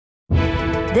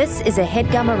This is a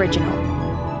HeadGum original.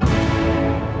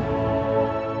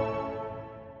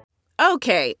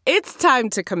 Okay, it's time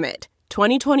to commit.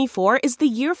 2024 is the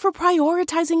year for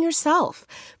prioritizing yourself.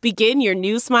 Begin your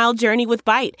new smile journey with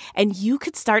Byte, and you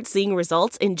could start seeing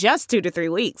results in just 2 to 3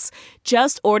 weeks.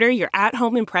 Just order your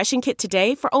at-home impression kit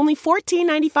today for only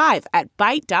 $14.95 at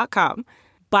Byte.com.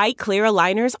 Byte Clear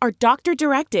aligners are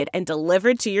doctor-directed and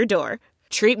delivered to your door.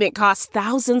 Treatment costs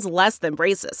thousands less than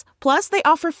braces. Plus, they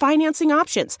offer financing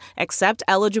options, accept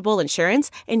eligible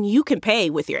insurance, and you can pay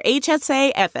with your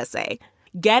HSA FSA.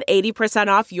 Get 80%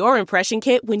 off your impression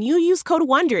kit when you use code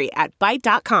WONDERY at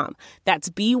Byte.com. That's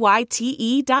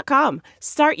BYTE.com.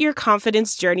 Start your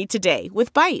confidence journey today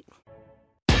with Byte.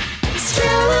 Still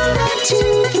about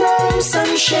to throw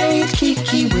some shade,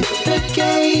 Kiki with the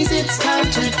gaze. It's time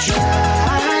to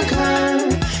drag her.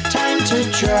 Time to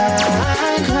drag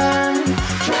her.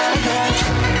 Drag her.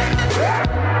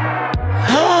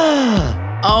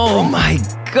 Oh my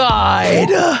God.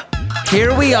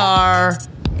 Here we are.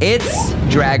 It's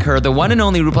Drag Her, the one and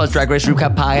only RuPaul's Drag Race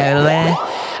recap pilot.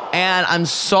 And I'm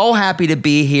so happy to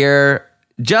be here.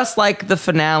 Just like the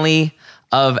finale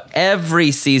of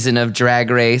every season of Drag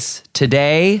Race,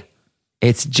 today,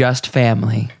 it's just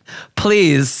family.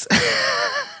 Please,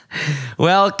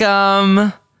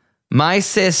 welcome my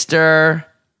sister,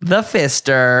 the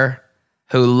Fister,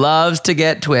 who loves to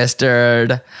get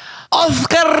twisted,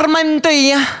 Oscar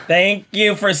Montoya. Thank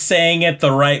you for saying it the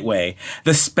right way,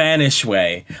 the Spanish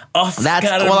way.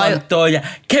 Oscar Montoya.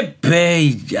 Que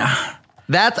bella.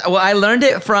 I learned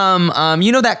it from,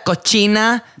 you know that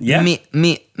cochina? Yeah.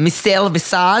 Michelle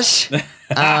Visage. Who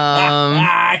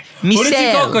does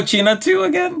he call cochina to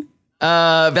again?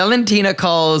 Valentina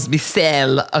calls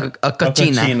Michelle a cochina. A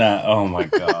cochina. Oh my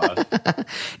God.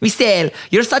 Michelle,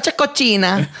 you're such a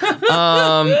cochina.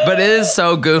 But it is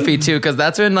so goofy too, because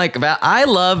that's when I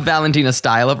love Valentina's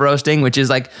style of roasting, which is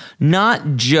like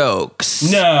not jokes.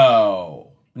 No.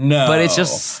 But it's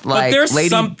just like, but there's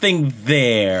something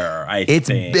there, I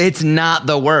think. It's not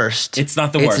the worst. It's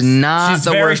not the worst. It's not She's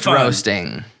the very worst fun.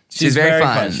 roasting. She's very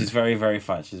fun. She's very, very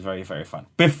fun. She's very, very fun.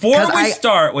 Before we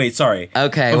start, wait, sorry.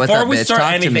 Okay, Before what's up, we bitch? start Talk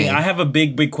to anything, me. I have a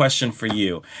big question for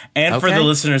you and for the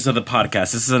listeners of the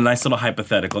podcast. This is a nice little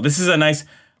hypothetical. This is a nice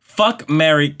fuck,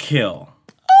 marry, kill.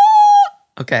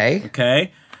 Okay.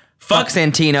 Okay. Fuck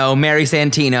Santino, marry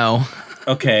Santino.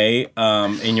 Okay.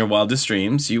 In your wildest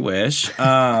dreams, you wish.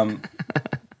 Fuck,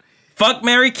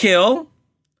 marry, kill.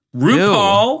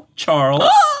 RuPaul, Charles.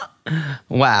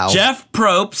 Wow. Jeff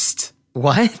Probst.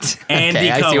 What? Andy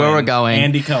Cohen. I see where we're going.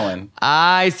 Andy Cohen.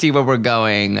 I see where we're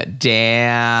going.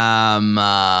 Damn.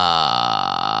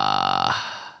 I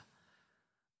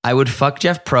would fuck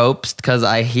Jeff Probst because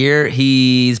I hear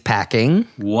he's packing.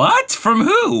 What? From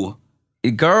who?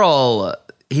 Girl,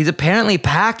 he's apparently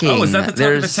packing. Oh, is that the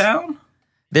talk of the town?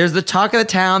 There's the talk of the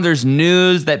town. There's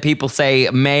news that people say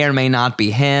may or may not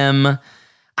be him.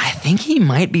 I think he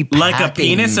might be packing. Like a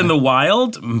penis in the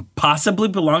wild, possibly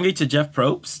belonging to Jeff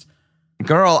Probst?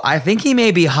 Girl, I think he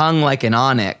may be hung like an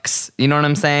onyx. You know what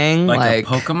I'm saying? Like a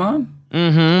Pokemon?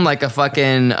 Mm-hmm. Like a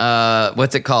fucking,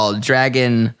 what's it called?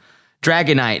 Dragonite,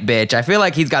 bitch. I feel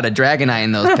like he's got a Dragonite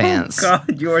in those pants. Oh,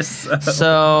 God, you're so...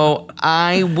 So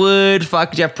I would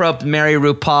fuck Jeff Probst, marry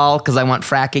RuPaul, because I want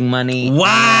fracking money. Wow!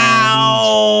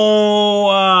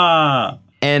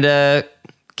 And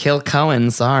kill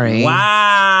Cohen, sorry.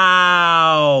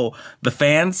 Wow! The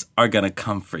fans are going to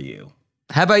come for you.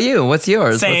 How about you? What's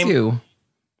yours? Same. What's you?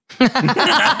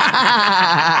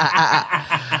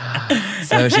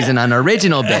 So she's an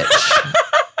unoriginal bitch.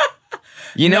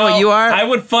 You know what you are? I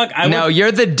would fuck.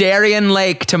 You're the Darien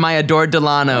Lake to my adored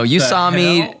Delano. You saw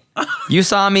me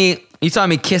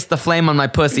kiss the flame on my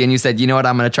pussy, and you said, you know what?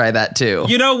 I'm going to try that too.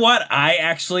 You know what? I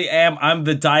actually am. I'm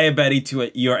the diabetes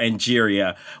to your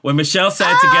Angeria. When Michelle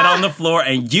said to get on the floor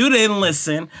and you didn't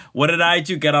listen, what did I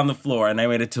do? Get on the floor. And I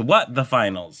made it to what? The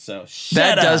finals. So shut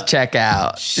up. That does check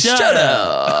out. Shut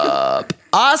up.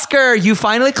 Oscar, you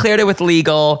finally cleared it with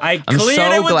legal. I'm cleared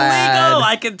so it with glad. legal.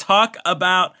 I can talk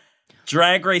about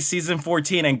Drag Race Season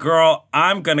 14. And girl,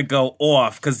 I'm going to go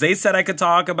off because they said I could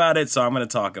talk about it. So I'm going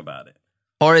to talk about it.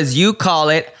 Or as you call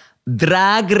it,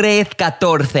 Drag Race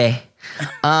 14.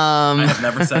 I've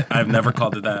never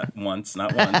called it that once,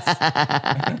 not once.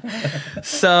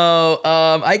 So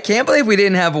I can't believe we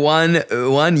didn't have one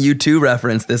U2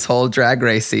 reference this whole Drag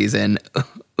Race season.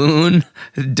 Un,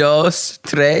 dos,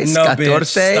 tres, no, 14. Bitch,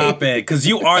 stop it. Because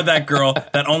you are that girl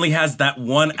that only has that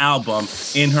one album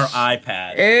in her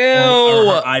iPad.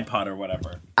 Or her iPod or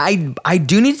whatever. I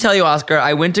do need to tell you, Oscar,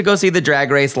 I went to go see the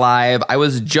Drag Race live. I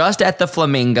was just at the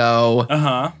Flamingo.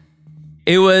 Uh-huh.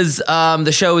 It was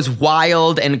the show is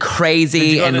wild and Did crazy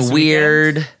you go and this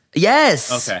weird. weekend?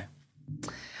 Yes. Okay.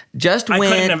 Just I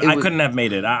went. couldn't have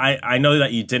made it. I know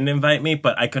that you didn't invite me,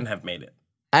 but I couldn't have made it.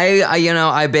 I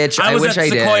bitch. I was wish at I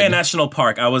Sequoia did. National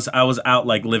Park. I was out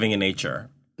like living in nature.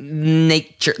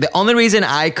 Nature. The only reason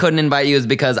I couldn't invite you is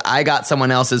because I got someone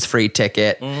else's free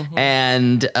ticket. Mm-hmm.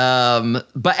 And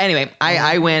but anyway,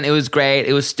 I went. It was great.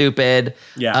 It was stupid.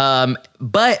 Yeah.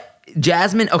 But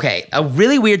Jasmine, okay, a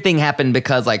really weird thing happened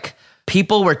because like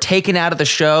people were taken out of the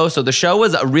show. So the show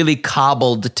was really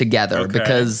cobbled together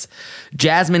because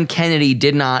Jasmine Kennedy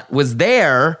was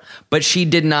there, but she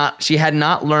had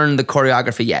not learned the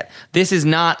choreography yet. This is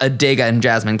not a dig on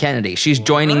Jasmine Kennedy. She's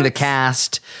joining the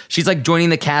cast. She's like joining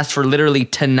the cast for literally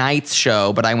tonight's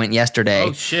show, but I went yesterday.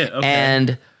 Oh shit. Okay.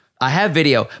 And I have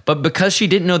video, but because she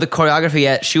didn't know the choreography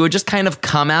yet, she would just kind of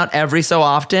come out every so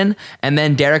often, and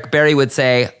then Derek Barry would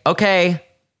say, "Okay,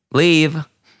 leave."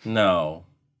 No.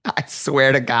 I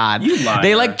swear to God. You liar.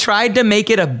 They like tried to make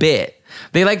it a bit.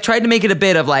 They like tried to make it a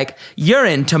bit of like, you're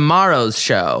in tomorrow's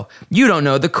show. You don't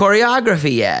know the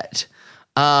choreography yet.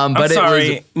 But I'm sorry,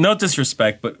 it no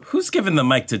disrespect, but who's giving the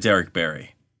mic to Derek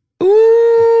Barry? was,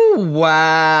 ooh,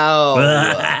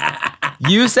 wow.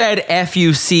 You said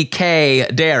F-U-C-K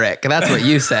Derek. That's what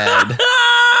you said.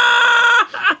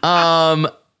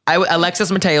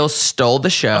 Alexis Mateo stole the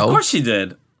show. Of course she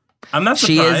did. I'm not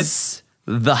She surprised. is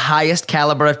the highest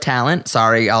caliber of talent.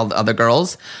 Sorry, all the other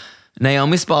girls.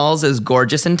 Naomi Smalls is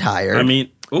gorgeous and tired. I mean,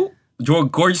 ooh,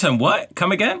 gorgeous and what?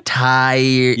 Come again?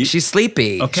 Tired. She's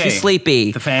sleepy. Okay. She's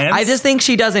sleepy. The fans? I just think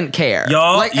she doesn't care.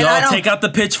 Y'all and I don't- take out the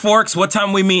pitchforks. What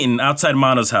time we meeting outside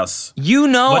Mano's house? You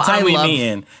know What time I we love.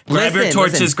 meeting? Grab your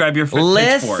torches, grab your pitchforks.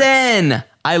 Listen,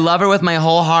 I love her with my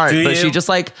whole heart, Do but you? she just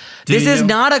like Do this is you?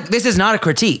 not a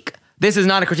critique. This is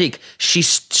not a critique.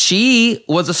 She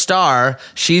was a star.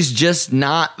 She's just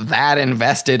not that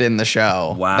invested in the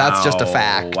show. Wow. That's just a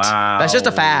fact. Wow. That's just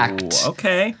a fact.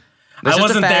 Okay. That's I just a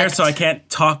wasn't there, fact. so I can't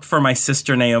talk for my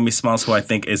sister Naomi Smalls, who I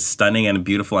think is stunning and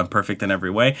beautiful and perfect in every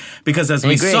way. Because as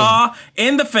we agree. saw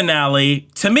in the finale,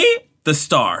 to me, the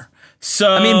star.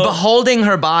 So I mean, beholding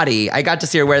her body, I got to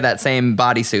see her wear that same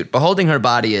bodysuit. Beholding her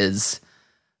body is,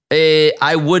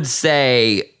 I would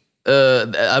say,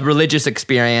 a religious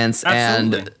experience.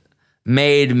 Absolutely. And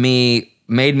made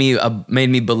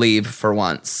me believe for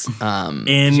once.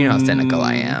 In- You know how cynical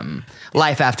I am.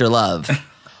 Life after love.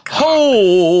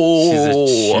 Oh,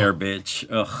 she's a chair bitch.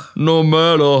 Ugh. no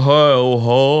matter how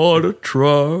hard I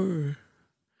try.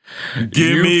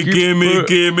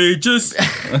 Gimme, just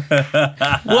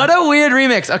What a weird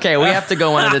remix. Okay, we have to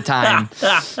go one at a time.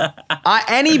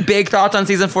 Any big thoughts on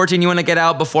season 14 you want to get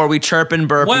out before we chirp and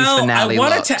burp these Well, finale I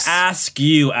wanted looks? to ask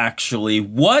you actually,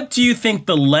 what do you think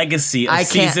the legacy of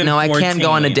season 14? I can't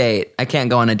go on a date. I can't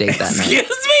go on a date that night. Excuse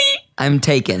me? I'm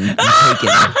taken.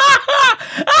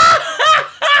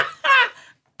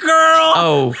 Girl.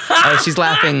 Oh, she's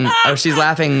laughing. Oh, she's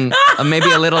laughing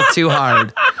maybe a little too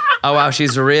hard. Oh, wow,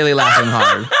 she's really laughing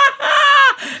hard.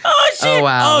 Oh, shit. Oh,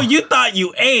 wow. Oh, you thought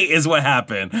you ate is what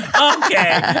happened. Okay.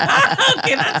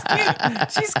 Okay,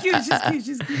 that's cute.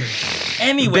 She's cute.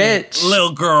 Anyway, Bitch.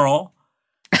 little girl,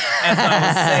 as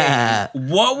I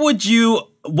was saying,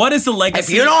 what is the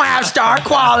legacy? If you don't have star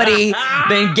quality,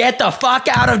 then get the fuck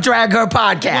out of Drag Her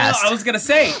Podcast. Well, I was going to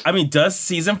say, I mean, does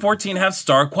season 14 have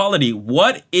star quality?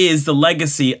 What is the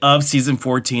legacy of season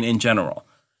 14 in general?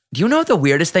 Do you know the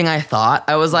weirdest thing I thought?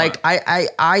 I was like,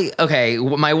 okay,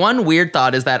 my one weird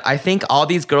thought is that I think all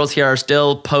these girls here are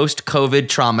still post-COVID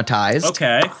traumatized.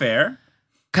 Okay, fair.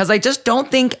 Because I just don't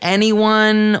think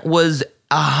anyone was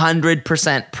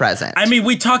 100% present. I mean,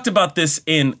 we talked about this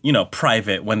in,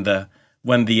 private when the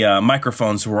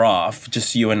microphones were off,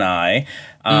 just you and I.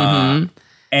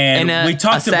 And in we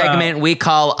talked a segment about we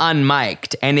call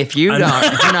Unmiked. And if you're not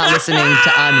listening to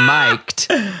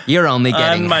Unmiked, you're only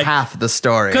getting Unmiked. half the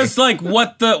story. because like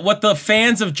what the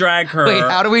fans of Drag Her. Wait,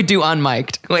 how do we do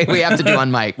Unmiked? Wait, we have to do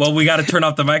Unmiked. Well, we got to turn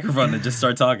off the microphone and just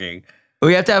start talking.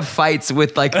 We have to have fights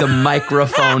with like the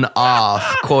microphone off,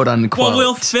 quote unquote. Well,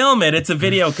 we'll film it. It's a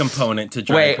video component to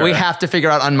Drag Wait, Her. we have to figure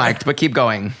out Unmiked, but keep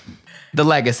going. The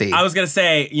legacy. I was gonna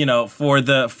say, for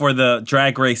the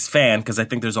Drag Race fan, because I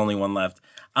think there's only one left.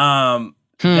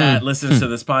 That listens to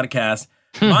this podcast.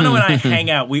 Mano and I hang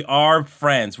out. We are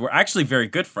friends. We're actually very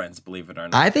good friends, believe it or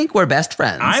not. I think we're best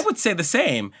friends. I would say the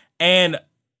same. And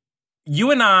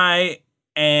you and I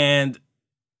and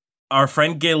our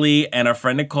friend Gilly and our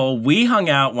friend Nicole, we hung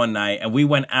out one night and we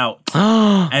went out.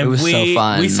 And it was so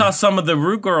fun. We saw some of the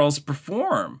Rue girls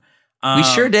perform. We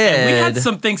sure did. And we had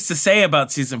some things to say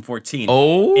about season 14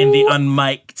 Oh. in the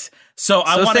unmiked So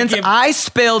I So want to since give I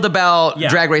spilled about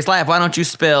Drag Race Live, why don't you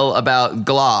spill about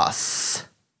Gloss?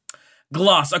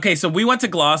 Gloss. Okay, so we went to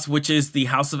Gloss, which is the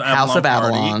House of Avalon House of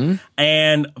party. Avalon.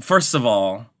 And first of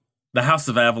all, the House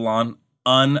of Avalon,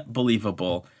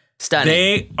 unbelievable. Stunning.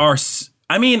 They are,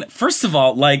 first of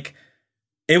all, like,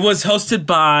 it was hosted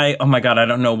by, oh my God, I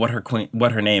don't know what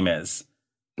her name is.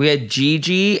 We had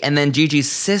Gigi and then Gigi's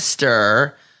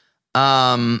sister,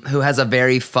 who has a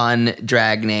very fun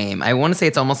drag name. I want to say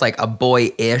it's almost like a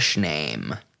boy-ish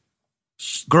name.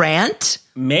 Grant?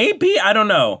 Maybe? I don't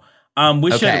know.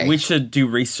 Okay. We should do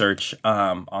research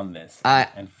on this.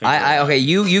 And figure it out. Okay,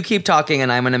 you keep talking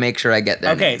and I'm going to make sure I get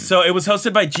there. Okay, so it was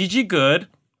hosted by Gigi Good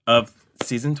of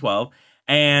season 12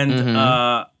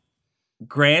 and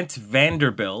Grant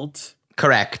Vanderbilt.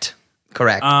 Correct.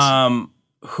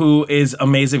 Who is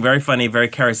amazing, very funny, very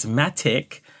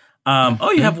charismatic.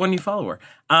 You have one new follower.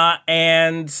 I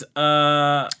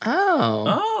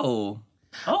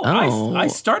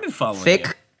started following you.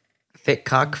 Thick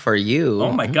cock for you.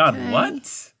 Oh my God,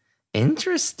 what?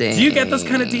 Interesting. Do you get those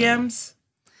kind of DMs?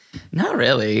 Not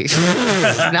really.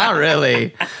 Not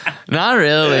really.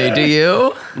 Do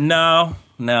you? No,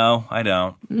 I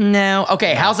don't. No.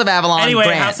 Okay, House of Avalon. Anyway,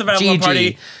 Grant, House of Avalon Gigi,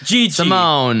 party. Gigi.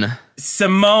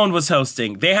 Simone was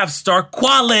hosting. They have star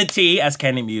quality, as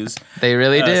Candy Muse. They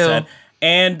really do. Said.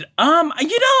 And,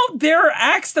 their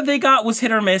acts that they got was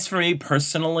hit or miss for me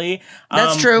personally.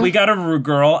 That's true. We got a Rue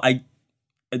girl.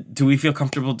 Do we feel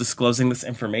comfortable disclosing this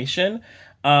information?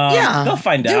 Yeah. They'll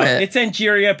find out. It. It's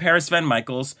Angeria Paris Van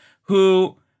Michaels,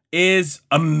 who is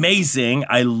amazing.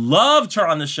 I loved her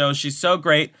on the show. She's so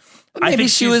great. Maybe I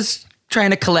think she was trying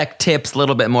to collect tips a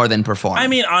little bit more than perform. I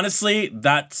mean, honestly,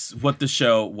 that's what the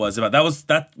show was about.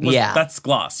 That's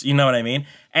Gloss. You know what I mean?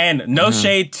 And no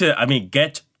shade to,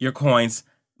 get your coins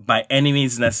by any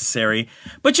means necessary.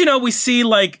 But, we see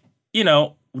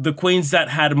the queens that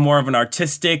had more of an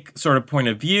artistic sort of point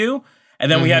of view. And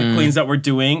then we had queens that were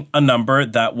doing a number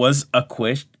that was a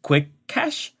quick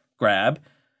cash grab,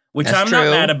 which That's I'm true.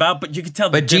 not mad about, but you can tell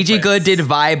the But Gigi difference. Good did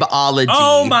Vibeology,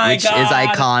 Oh my which God. is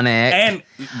iconic. And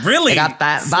really, I got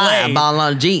that slayed.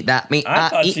 Vibeology. That me. I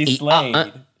thought she slayed.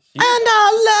 And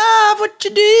I love what you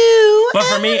do. But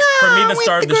for me, the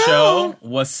star of the show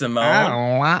was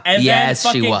Simone. And yes,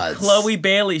 then she fucking was. Chloe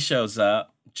Bailey shows up.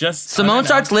 Simone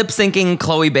starts lip syncing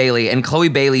Chloe Bailey, and Chloe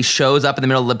Bailey shows up in the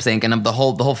middle of lip sync, and the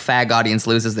whole fag audience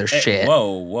loses their shit.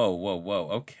 Whoa.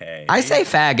 Okay. I say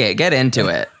faggot. Get into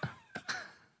it.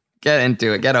 Get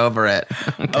into it. Get over it.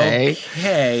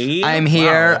 Okay. I'm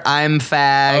here. Wow. I'm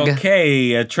fag.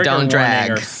 Okay. A trigger Don't warning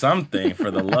drag. or something,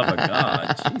 for the love of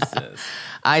God. Jesus.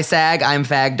 I sag. I'm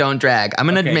fag. Don't drag. I'm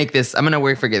gonna make this. I'm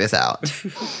gonna figure this out.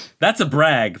 That's a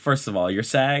brag. First of all, you're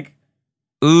sag.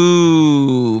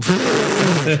 Ooh.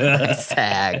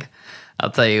 Sag.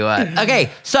 I'll tell you what. Okay,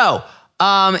 so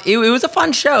it was a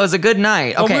fun show. It was a good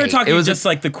night. Okay, Well, we were talking it was just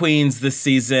like the queens this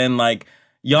season. Like,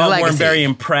 y'all weren't legacy. very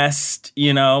impressed,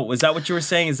 Was that what you were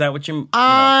saying? Is that what you...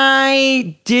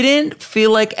 I didn't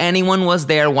feel like anyone was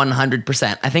there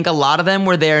 100%. I think a lot of them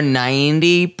were there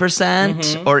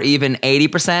 90% or even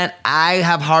 80%. I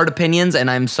have hard opinions, and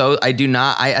I do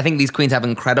not. I think these queens have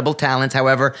incredible talents.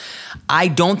 However, I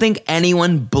don't think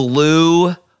anyone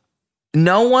blew.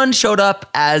 No one showed up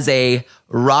as a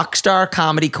rock star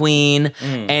comedy queen,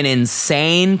 an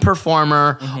insane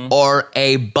performer, or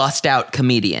a bust out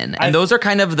comedian. And those are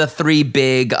kind of the three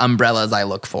big umbrellas I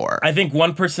look for. I think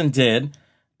one person did,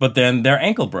 but then their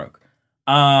ankle broke.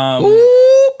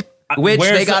 Oop. Which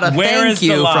they got a thank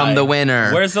you from the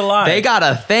winner. Where's the lie? They got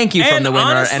a thank you from the winner.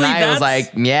 Honestly, and I was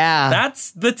like, yeah.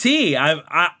 That's the tea.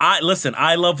 Listen,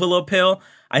 I love Willow Pill.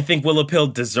 I think Willow Pill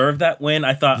deserved that win.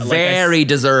 I thought very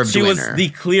deserved she winner. was the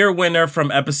clear winner from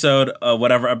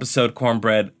whatever episode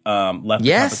Cornbread left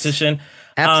the competition.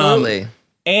 Absolutely.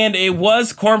 And it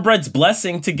was Cornbread's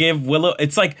blessing to give Willow.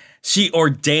 It's like she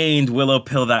ordained Willow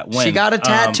Pill that win. She got a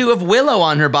tattoo of Willow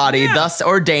on her body, thus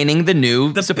ordaining the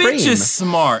new Supreme. Bitch is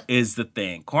smart is the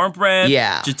thing. Cornbread,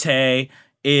 Jate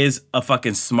is a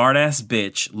fucking smart ass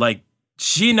bitch. Like,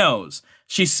 she knows.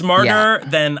 She's smarter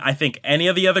than I think any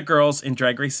of the other girls in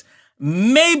Drag Race.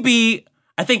 Maybe,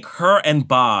 I think her and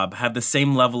Bob have the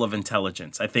same level of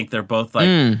intelligence. I think they're both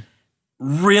like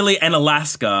really, and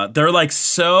Alaska, they're like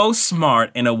so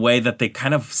smart in a way that they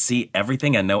kind of see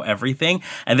everything and know everything,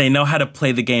 and they know how to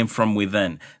play the game from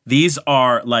within. These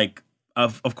are like,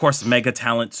 of course, mega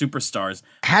talent superstars.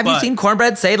 Have you seen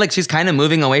Cornbread say like she's kind of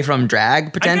moving away from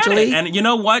drag potentially? I get it. And you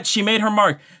know what? She made her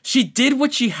mark. She did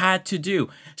what she had to do.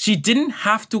 She didn't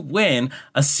have to win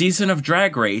a season of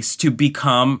Drag Race to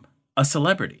become a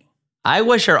celebrity. I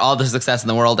wish her all the success in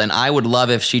the world, and I would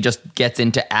love if she just gets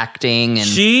into acting and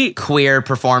She queer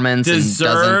performance.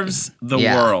 Deserves the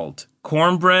world.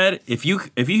 Cornbread, if you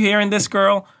hearing this,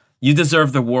 girl, you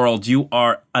deserve the world. You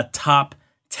are a top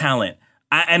talent.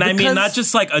 I mean, not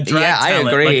just like a drag talent,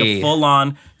 I agree. like a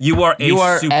full-on, you are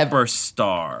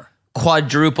superstar.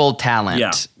 Quadruple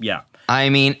talent. Yeah. I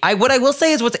mean, what I will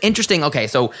say is what's interesting. Okay,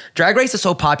 so Drag Race is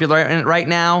so popular right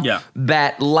now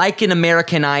that, like in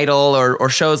American Idol or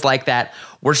shows like that,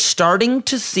 we're starting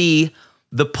to see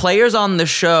the players on the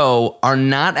show are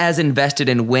not as invested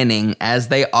in winning as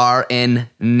they are in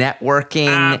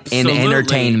networking, in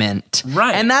entertainment.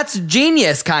 Right. And that's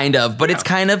genius, kind of, but it's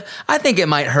kind of, I think it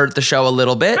might hurt the show a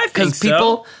little bit. Because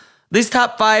people... These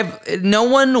top 5, no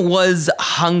one was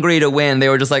hungry to win. They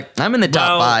were just like, I'm in the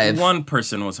top 5. One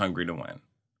person was hungry to win.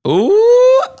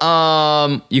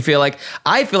 Ooh, you feel like,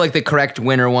 I feel like the correct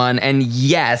winner won. And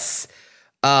yes,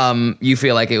 you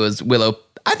feel like it was Willow.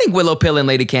 I think Willow Pill and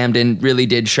Lady Camden really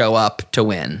did show up to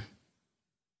win.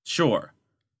 Sure.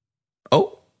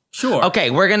 Oh, sure.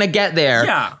 Okay, we're gonna get there.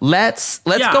 Yeah. Let's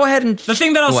go ahead and. The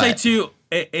thing that I'll say too,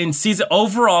 in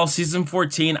season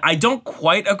 14, I don't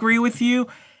quite agree with you.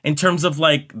 In terms of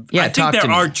like, I think there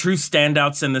are true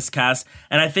standouts in this cast.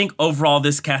 And I think overall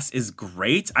this cast is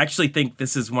great. I actually think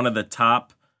this is one of the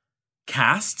top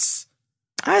casts.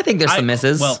 I think there's some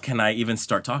misses. Well, can I even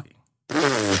start talking?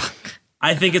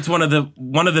 I think it's one of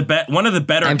the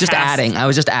better I'm just casts. adding. I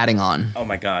was just adding on. Oh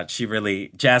my God.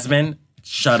 Jasmine,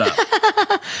 shut up.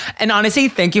 And honestly,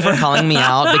 thank you for calling me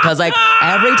out because like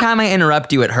every time I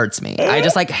interrupt you, it hurts me. I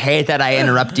just like hate that I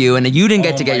interrupt you and you didn't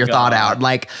get your thought out.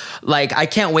 Like I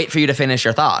can't wait for you to finish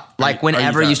your thought. Like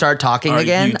whenever you start talking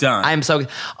again, I'm so,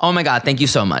 oh my God, thank you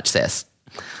so much, sis.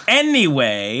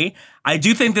 Anyway, I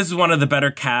do think this is one of the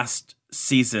better cast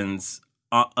seasons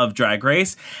of Drag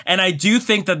Race. And I do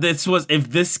think that if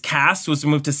this cast was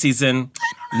moved to season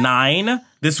 9,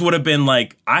 this would have been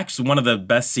like actually one of the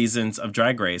best seasons of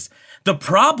Drag Race. The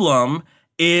problem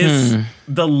is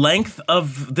the length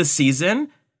of the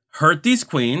season hurt these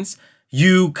queens.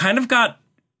 You kind of got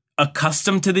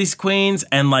accustomed to these queens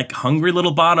and like hungry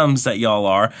little bottoms that y'all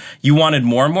are. You wanted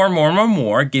more.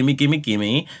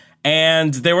 Gimme.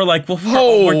 And they were like,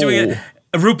 well, we're doing it.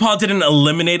 RuPaul didn't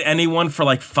eliminate anyone for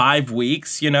like 5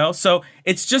 weeks, you know? So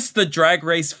it's just the Drag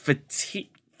Race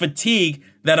fatigue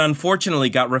that unfortunately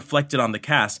got reflected on the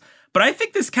cast. But I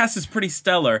think this cast is pretty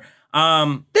stellar.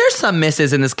 There's some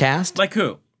misses in this cast. Like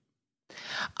who?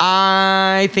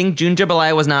 I think June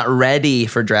Jabalai was not ready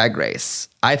for Drag Race.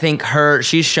 I think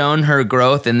she's shown her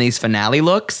growth in these finale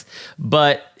looks,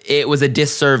 but it was a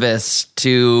disservice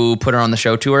to put her on the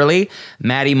show too early.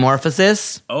 Maddie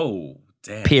Morphosis. Oh,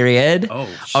 damn. Period. Oh,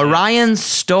 shit. Orion's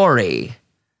Story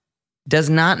does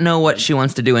not know what she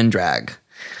wants to do in drag.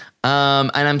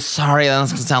 And I'm sorry,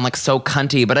 that's gonna sound like so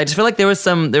cunty, but I just feel like there was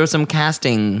some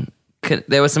casting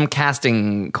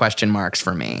question marks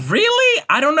for me. Really?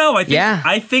 I don't know.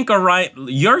 I think Orion.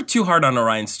 You're too hard on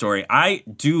Orion's Story. I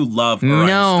do love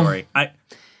Orion's Story.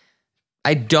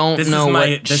 I don't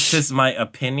know This is my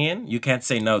opinion. You can't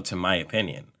say no to my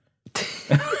opinion.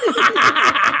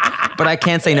 But I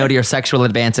can't say no to your sexual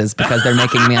advances because they're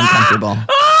making me uncomfortable.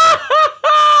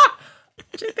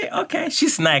 Okay,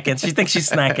 she's snacking. She thinks she's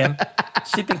snacking.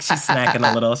 She thinks she's snacking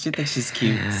a little. She thinks she's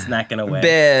cute, snacking away.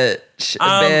 Bitch.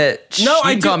 No, you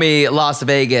can call me Las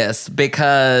Vegas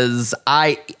because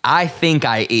I think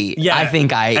I eat. Yeah, I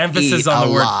think I emphasis eat on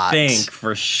the word lot. think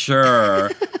for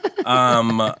sure.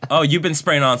 You've been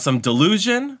spraying on some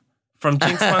delusion from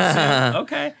Jinx Monsoon.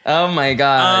 Okay. Oh my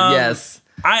God, yes.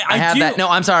 I have that. No,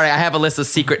 I'm sorry. I have a list of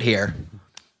secret here.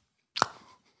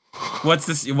 What's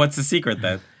the secret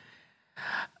then?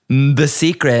 The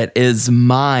secret is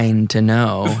mine to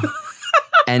know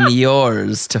and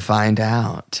yours to find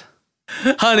out.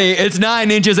 Honey, it's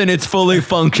 9 inches and it's fully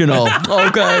functional.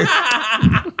 Okay.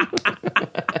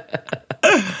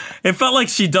 It felt like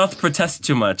she doth protest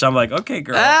too much. I'm like, okay,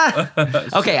 girl.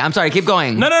 Okay, I'm sorry. Keep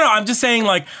going. No. I'm just saying,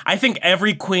 like, I think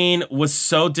every queen was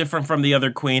so different from the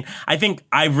other queen. I think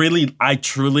I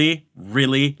truly,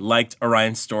 really liked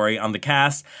Orion's Story on the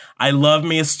cast. I love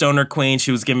me a stoner queen.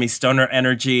 She was giving me stoner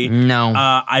energy. No.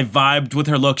 I vibed with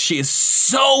her look. She is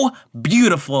so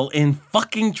beautiful in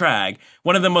fucking drag.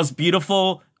 One of the most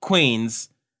beautiful queens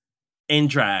in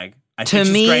drag. I think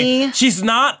she's great. She's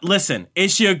not, listen,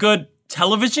 is she a good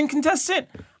television contestant?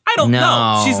 I don't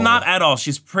know. She's not at all.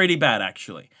 She's pretty bad,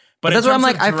 actually. But that's what I'm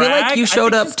like. I feel like you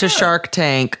showed up to Shark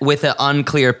Tank with an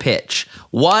unclear pitch.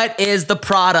 What is the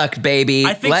product, baby?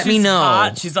 Let me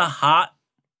know. She's a hot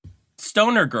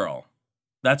stoner girl.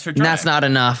 That's her drag. That's not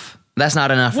enough. That's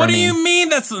not enough for me. What do you mean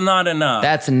that's not enough?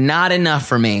 That's not enough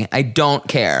for me. I don't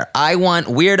care. I want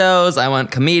weirdos. I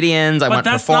want comedians. I want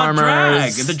performers. Not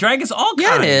drag. The drag is all kinds.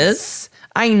 Yeah, it is.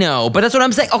 I know, but that's what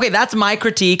I'm saying. Okay, that's my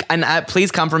critique, and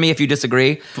please come for me if you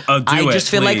disagree. I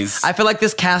feel like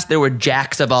this cast, there were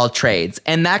jacks of all trades,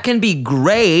 and that can be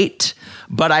great,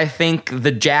 but I think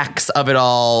the jacks of it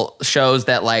all shows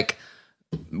that, like,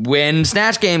 when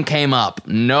Snatch Game came up,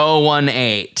 no one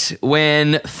ate.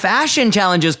 When fashion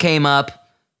challenges came up,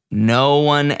 no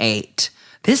one ate.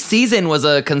 This season was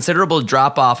a considerable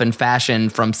drop-off in fashion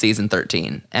from season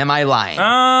 13. Am I lying?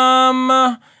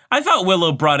 I thought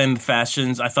Willow brought in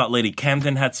fashions. I thought Lady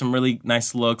Camden had some really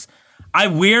nice looks. I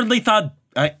weirdly thought,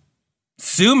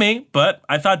 sue me, but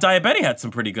I thought Diabetti had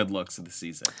some pretty good looks this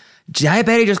season.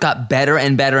 Diabetti just got better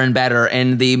and better and better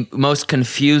in the most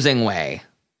confusing way.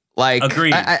 Like,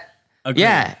 agreed. Agreed.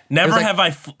 Yeah. Never have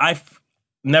I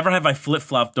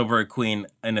flip-flopped over a queen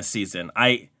in a season.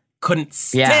 I couldn't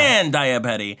stand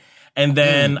Diabetti. And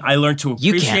then I learned to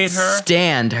appreciate her. You can't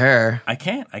stand her. I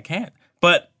can't.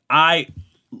 But I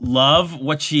love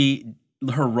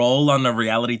her role on a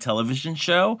reality television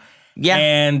show. Yeah.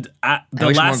 And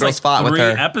the last 3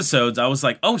 episodes, I was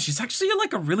like, oh, she's actually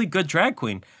like a really good drag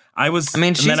queen.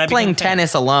 She's playing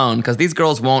tennis alone because these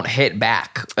girls won't hit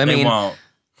back.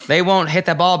 They won't hit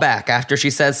the ball back after she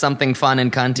says something fun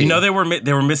and cunty. You know, they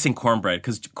were missing Cornbread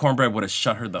because Cornbread would have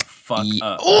shut her the fuck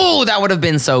up. Oh, that would have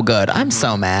been so good. I'm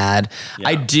so mad. Yeah.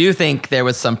 I do think there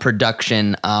was some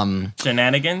production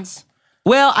shenanigans.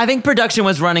 Well, I think production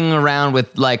was running around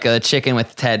with like a chicken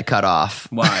with head cut off.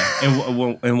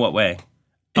 Why? In what way?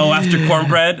 Oh, after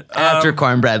Cornbread? After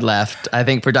Cornbread left, I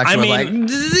think production was like...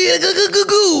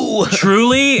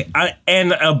 Truly,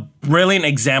 and a brilliant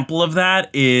example of that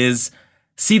is...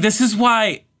 See, this is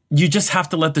why you just have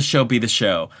to let the show be the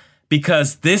show.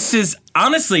 Because this is...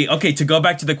 Honestly, okay, to go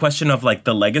back to the question of like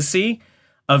the legacy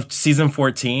of season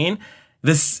 14,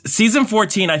 this season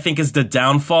 14, I think, is the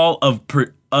downfall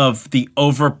of the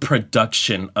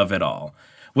overproduction of it all.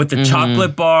 With the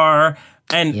chocolate bar...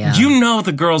 And you know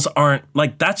the girls aren't,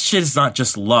 like, that shit is not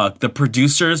just luck. The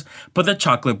producers put the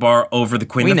chocolate bar over the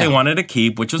queen they wanted to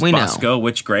keep, which was Bosco,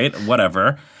 which great,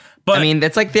 whatever. But I mean,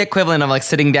 it's like the equivalent of, like,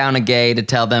 sitting down a gay to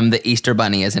tell them the Easter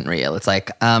Bunny isn't real. It's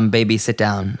like, baby, sit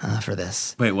down for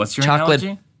this. Wait, what's your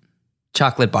analogy?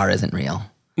 Chocolate bar isn't real.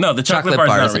 No, the chocolate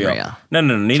bar isn't real. No,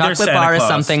 neither chocolate Santa bar Claus. Is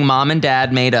something mom and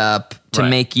dad made up to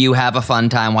make you have a fun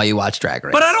time while you watch Drag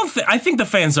Race. But I think the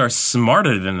fans are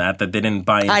smarter than that they didn't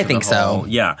buy into I think the whole, so.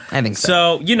 Yeah. I think so.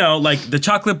 So, you know, like the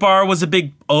chocolate bar was a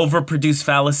big overproduced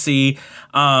fallacy.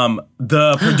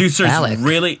 The producers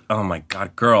really, oh my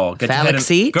God, girl. Get phallic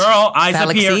seat? Girl, eyes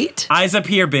phallic up here. Seat? Eyes up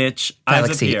here, bitch. Phallic eyes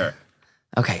up seat. here.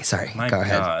 Okay, sorry. My Go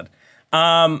ahead.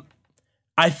 God.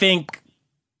 I think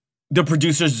the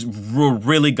producers were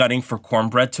really gutting for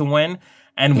Cornbread to win.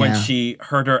 And when she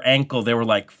hurt her ankle, they were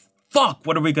like, fuck,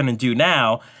 what are we going to do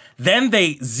now? Then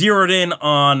they zeroed in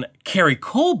on Carrie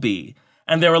Colby.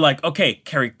 And they were like, okay,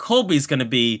 Carrie Colby's going to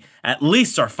be at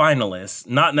least our finalist,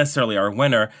 not necessarily our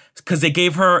winner. Because they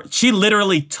gave her, she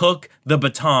literally took the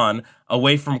baton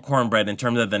away from Cornbread in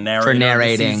terms of the narrator for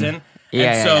narrating. Of the season.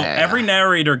 Every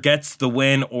narrator gets the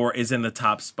win or is in the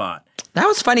top spot. That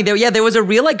was funny. There was a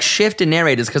real like shift in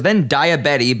narrators because then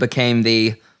Diabetti became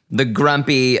the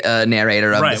grumpy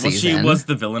narrator of the season. Well, she was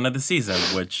the villain of the season,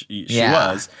 which she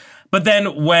was. But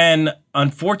then when,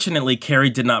 unfortunately, Carrie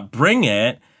did not bring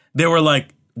it, they were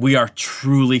like, we are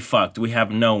truly fucked. We have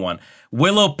no one.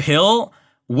 Willow Pill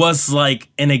was like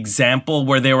an example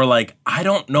where they were like, I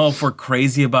don't know if we're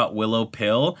crazy about Willow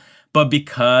Pill, but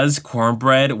because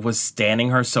Cornbread was standing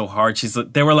her so hard,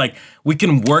 they were like, we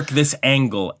can work this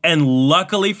angle. And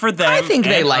luckily for them, I think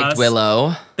they liked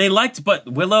Willow. But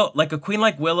Willow, like a queen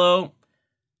like Willow,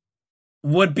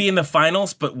 would be in the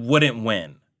finals, but wouldn't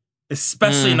win.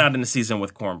 Especially not in the season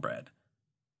with Cornbread.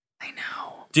 I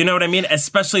know. Do you know what I mean?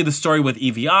 Especially the story with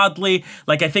Evie Oddly.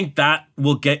 Like, I think that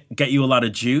will get you a lot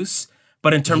of juice.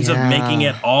 But in terms of making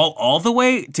it all the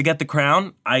way to get the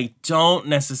crown, I don't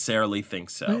necessarily think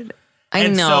so. I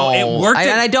know. So it worked.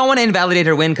 I don't want to invalidate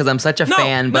her win because I'm such a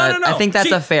fan, but no. I think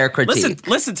that's a fair critique.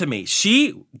 Listen to me.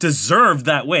 She deserved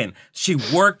that win. She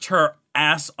worked her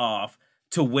ass off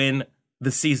to win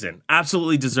the season.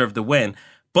 Absolutely deserved the win.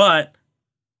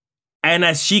 And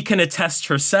as she can attest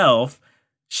herself,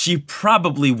 she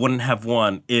probably wouldn't have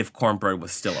won if Cornbread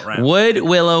was still around. Would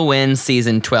Willow win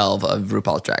season 12 of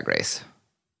RuPaul's Drag Race?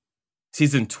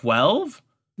 Season 12?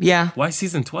 Yeah. Why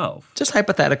season 12? Just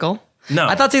hypothetical. No.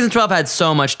 I thought season 12 had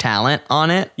so much talent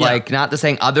on it. Yeah. Like, not to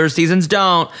saying other seasons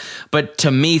don't, but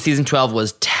to me, season 12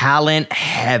 was talent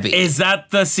heavy. Is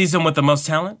that the season with the most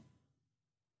talent?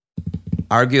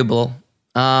 Arguable.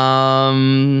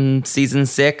 Season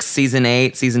 6, season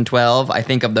 8, season 12. I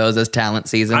think of those as talent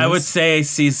seasons. I would say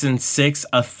season 6,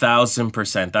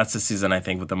 1,000%. That's the season I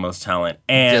think with the most talent.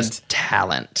 And just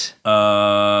talent.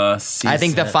 I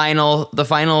think the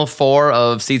final 4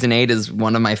 of season 8 is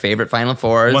one of my favorite final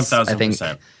 4s. 1,000%. I think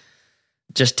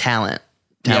just talent.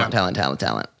 Talent.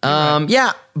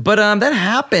 Right. But that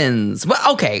happens.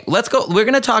 Well, okay, let's go. We're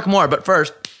gonna talk more, but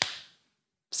first,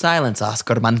 silence,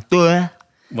 Oscar Montoya.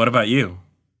 What about you?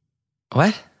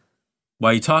 What?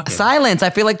 Why are you talking? Silence. I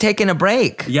feel like taking a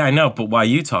break. Yeah, I know, but why are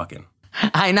you talking?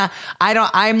 I'm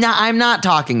not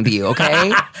talking to you,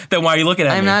 okay? Then why are you looking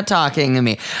at me? I'm not talking to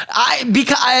me.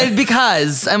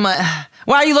 Because I'm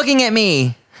why are you looking at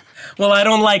me? Well, I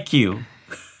don't like you.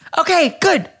 Okay,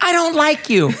 good. I don't like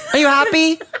you. Are you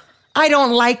happy? I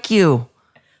don't like you.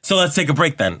 So let's take a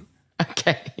break then.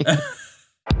 Okay.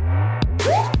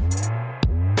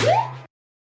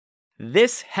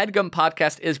 This HeadGum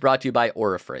podcast is brought to you by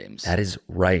Aura Frames. That is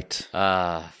right.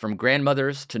 From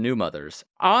grandmothers to new mothers,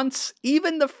 aunts,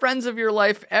 even the friends of your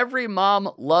life, every mom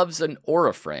loves an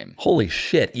Aura frame. Holy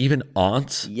shit, even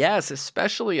aunts? Yes,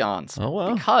 especially aunts. Oh,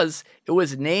 wow. Because it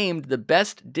was named the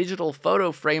best digital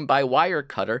photo frame by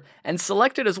Wirecutter and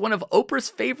selected as one of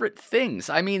Oprah's favorite things.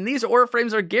 I mean, these Aura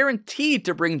frames are guaranteed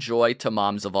to bring joy to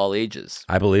moms of all ages.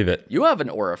 I believe it. You have an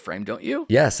Aura frame, don't you?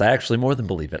 Yes, I actually more than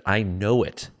believe it. I know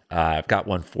it. I've got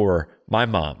one for my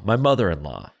mom, my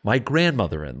mother-in-law, my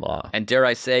grandmother-in-law. And dare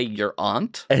I say, your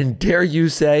aunt? And dare you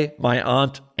say, my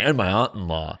aunt and my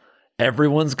aunt-in-law.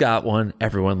 Everyone's got one.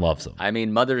 Everyone loves them. I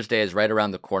mean, Mother's Day is right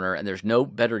around the corner, and there's no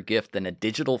better gift than a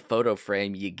digital photo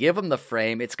frame. You give them the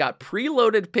frame. It's got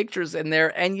preloaded pictures in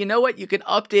there, and you know what? You can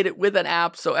update it with an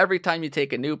app, so every time you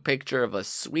take a new picture of a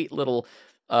sweet little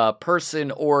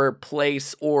person or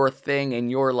place or thing in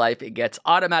your life, it gets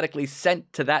automatically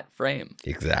sent to that frame.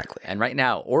 Exactly. And right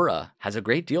now, Aura has a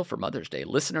great deal for Mother's Day.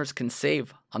 Listeners can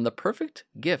save on the perfect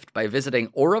gift by visiting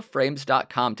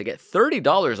auraframes.com to get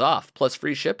 $30 off plus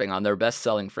free shipping on their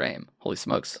best-selling frame. Holy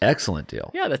smokes. Excellent deal.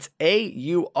 Yeah, that's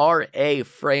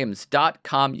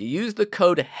auraframes.com. You use the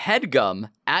code HEADGUM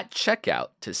at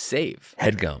checkout to save.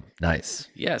 HeadGum. Nice.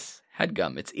 Yes.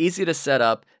 HeadGum. It's easy to set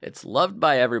up. It's loved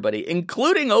by everybody,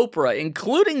 including Oprah,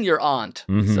 including your aunt.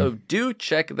 Mm-hmm. So do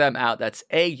check them out. That's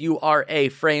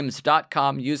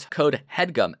auraframes.com. Use code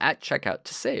HEADGUM at checkout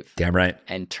to save. Damn right.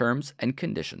 And terms and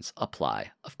conditions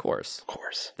apply, of course. Of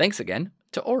course. Thanks again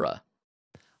to Aura.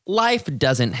 Life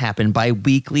doesn't happen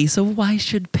bi-weekly, so why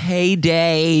should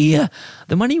payday?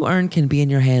 The money you earn can be in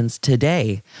your hands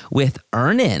today with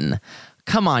Earnin.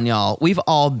 Come on, y'all. We've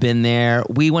all been there.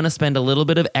 We want to spend a little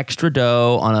bit of extra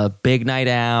dough on a big night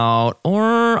out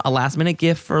or a last-minute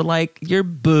gift for, like, your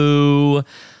boo.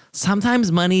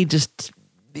 Sometimes money just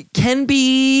can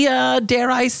be,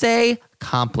 dare I say,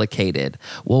 complicated.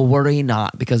 Well, worry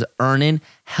not, because Earnin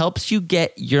helps you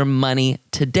get your money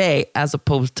today as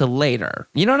opposed to later.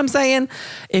 You know what I'm saying?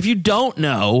 If you don't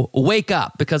know, wake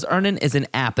up, because Earnin is an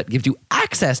app that gives you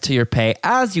access to your pay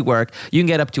as you work. You can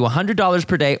get up to $100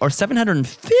 per day or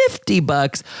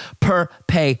 $750 per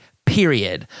pay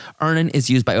period. Earnin is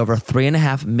used by over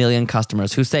 3.5 million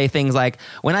customers who say things like,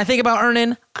 when I think about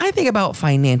Earnin, I think about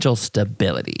financial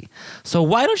stability. So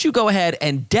why don't you go ahead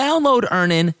and download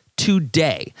Earnin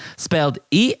today, spelled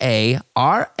EARNIN,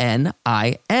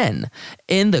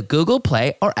 in the Google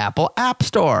Play or Apple App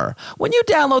Store. When you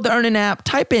download the Earnin app,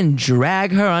 type in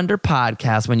Drag Her Under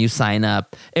Podcast when you sign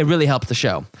up. It really helps the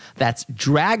show. That's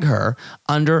Drag Her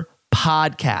Under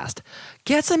Podcast.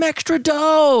 Get some extra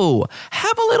dough.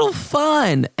 Have a little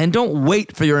fun. And don't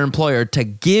wait for your employer to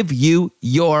give you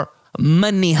your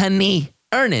money, honey.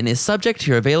 Earnin is subject to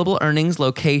your available earnings,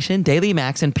 location, daily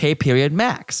max, and pay period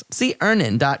max. See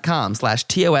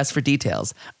earnin.com/TOS for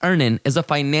details. Earnin is a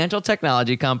financial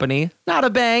technology company, not a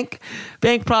bank.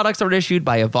 Bank products are issued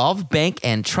by Evolve Bank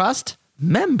and Trust,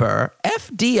 member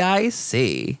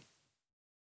FDIC.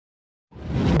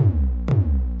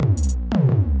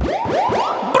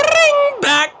 Bring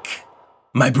back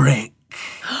my break.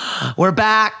 We're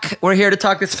back. We're here to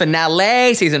talk this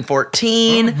finale, season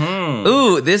 14. Mm-hmm.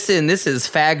 Ooh, this is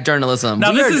fag journalism.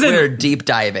 Now, We're deep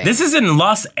diving. This is in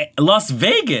Las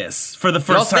Vegas for the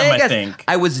first time, I think.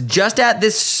 I was just at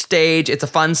this stage. It's a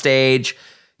fun stage.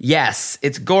 Yes,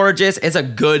 it's gorgeous. It's a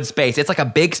good space. It's like a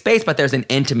big space, but there's an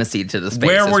intimacy to the space.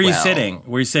 Where were you sitting?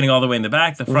 Were you sitting all the way in the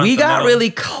back, the front? We got middle? really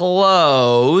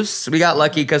close. We got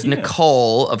lucky because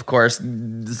Nicole, of course,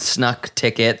 snuck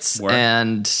tickets. Work.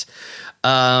 And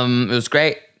it was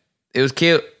great. It was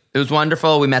cute. It was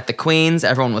wonderful. We met the queens.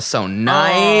 Everyone was so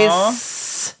nice.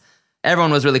 Aww.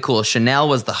 Everyone was really cool. Chanel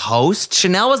was the host.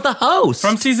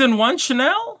 From season 1,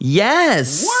 Chanel?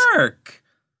 Yes. Work.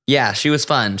 Yeah, she was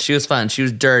fun. She was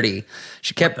dirty.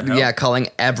 She kept calling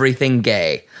everything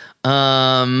gay.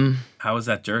 How is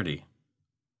that dirty?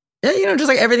 Yeah, just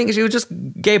like everything. She was just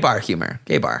gay bar humor.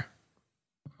 Gay bar.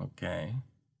 Okay.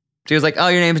 She was like, "Oh,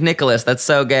 your name's Nicholas. That's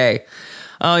so gay.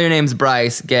 Oh, your name's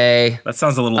Bryce. Gay. That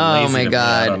sounds a little lazy. Oh my to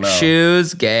God. Me. I don't know.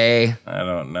 Shoes. Gay. I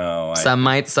don't know. Some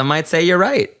might say you're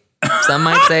right. Some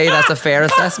might say that's a fair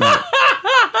assessment.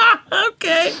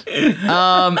 Okay.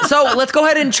 So let's go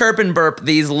ahead and chirp and burp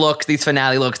these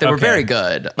finale looks. They were very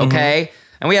good. Okay.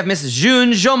 Mm-hmm. And we have Miss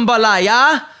June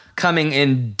Jambalaya coming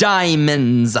in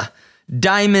diamonds.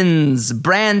 Diamonds,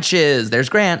 branches. There's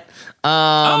Grant.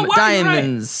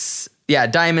 Diamonds. Right. Yeah,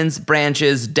 diamonds,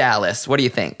 branches, Dallas. What do you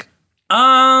think?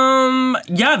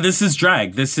 Yeah, this is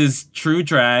drag. This is true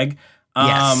drag.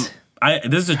 Yes.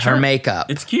 This is a her makeup.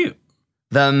 It's cute.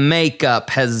 The makeup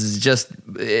has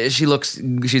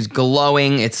she's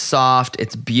glowing. It's soft.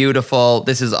 It's beautiful.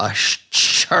 This is a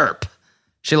chirp.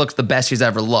 She looks the best she's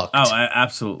ever looked. Oh,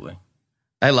 absolutely.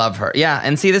 I love her. Yeah,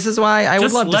 and see, this is why I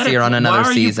would love to see her on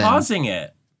another season. Why are you pausing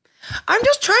it? I'm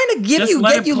just trying to get you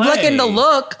looking to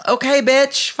look. Okay,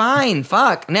 bitch. Fine.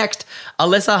 Fuck. Next,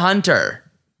 Alyssa Hunter.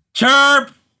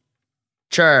 Chirp.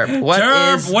 What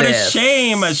is What this? a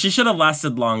shame. She should have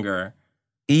lasted longer.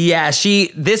 Yeah,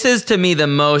 this is to me the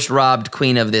most robbed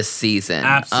queen of this season.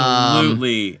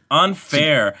 Absolutely.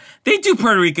 Unfair. They do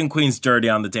Puerto Rican queens dirty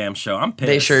on the damn show. I'm pissed.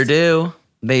 They sure do.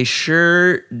 They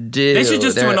should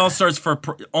just do an All-Stars for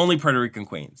only Puerto Rican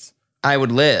queens. I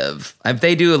would live. If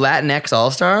they do Latinx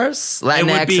All-Stars,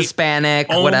 Latinx, Hispanic,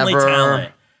 whatever.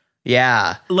 Talent.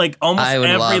 Yeah. Like almost every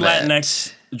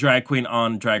Latinx drag queen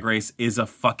on Drag Race is a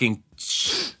fucking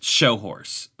show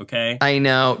horse, okay? I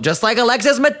know. Just like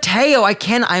Alexis Mateo.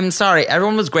 I'm sorry.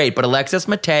 Everyone was great, but Alexis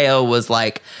Mateo was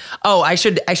like, oh, I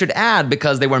should add,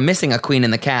 because they were missing a queen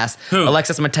in the cast. Who?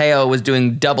 Alexis Mateo was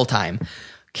doing double time.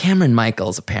 Cameron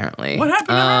Michaels, apparently. What happened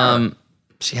to her?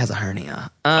 She has a hernia.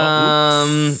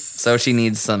 So she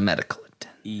needs some medical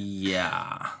attention.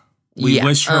 Yeah. We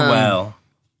wish her well.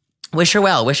 Wish her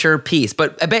well. Wish her peace.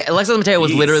 But I bet Alexis Mateo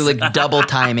was literally like double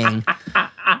timing.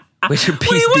 Wish her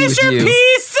peace be with you.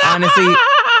 Peace. Honestly,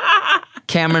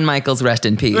 Cameron Michaels, rest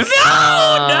in peace.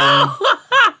 No.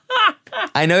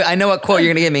 I know what quote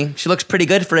you're gonna give me. She looks pretty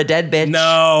good for a dead bitch.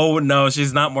 No,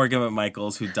 she's not Morgan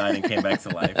Michaels, who died and came back to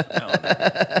life. No.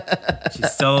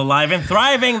 She's still alive and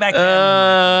thriving.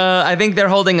 I think they're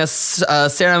holding a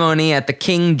ceremony at the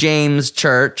King James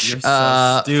Church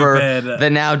so for the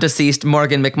now deceased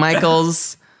Morgan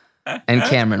McMichaels and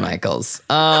Cameron Michaels.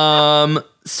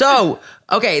 So,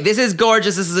 okay, this is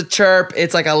gorgeous. This is a chirp.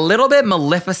 It's like a little bit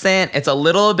Maleficent. It's a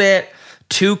little bit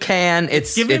toucan.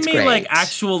 It's giving me great. like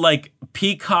actual like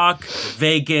Peacock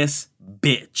Vegas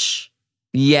bitch.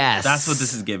 Yes. That's what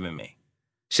this is giving me.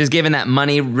 She's giving that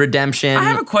money redemption. I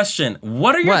have a question.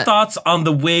 What are your thoughts on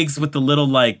the wigs with the little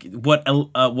like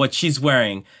what she's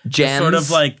wearing? Gems. The sort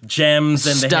of like gems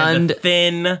and they have the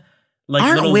thin like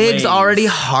Aren't little wigs waves. Already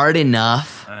hard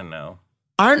enough? I don't know.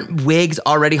 Aren't wigs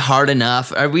already hard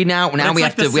enough? Are we now we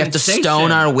like have to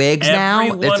stone our wigs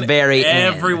now? It's very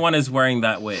everyone is wearing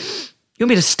that wig. You want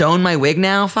me to stone my wig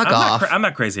now? Fuck off. I'm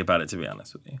not crazy about it, to be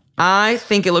honest with you. I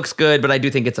think it looks good, but I do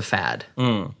think it's a fad.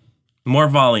 More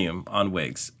volume on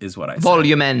wigs is what I say.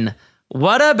 Volumen.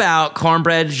 What about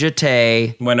Cornbread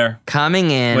Jeté? Winner.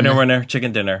 Coming in. Winner,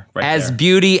 chicken dinner. Right as there.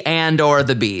 Beauty and or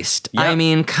the Beast. Yep. I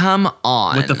mean, come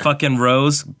on. With the fucking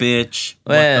rose, bitch.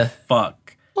 What the fuck?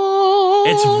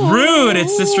 It's rude.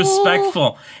 It's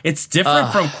disrespectful. It's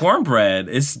different from cornbread.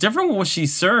 It's different with what she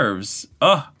serves.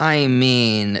 Ugh. I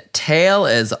mean, tale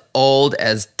as old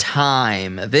as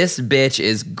time. This bitch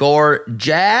is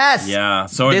gorgeous. Yeah.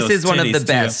 So this is one of the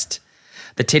best.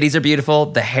 The titties are beautiful.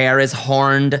 The hair is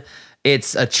horned.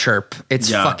 It's a chirp.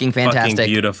 It's fucking fantastic.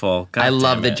 Fucking beautiful. God I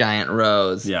love damn the it. giant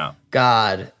rose. Yeah.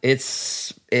 God,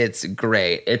 it's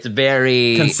great. It's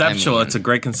very conceptual. It's a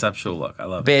great conceptual look. I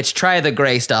love it. Bitch, try the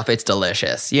gray stuff. It's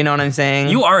delicious. You know what I'm saying?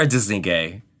 You are a Disney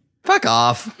gay. Fuck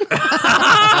off.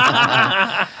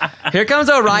 Here comes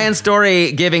Orion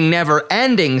Story giving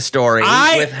never-ending story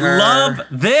with her. I love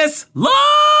this look.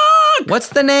 What's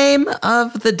the name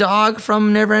of the dog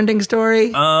from Neverending Story?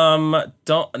 Not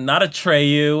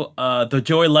Atreyu. The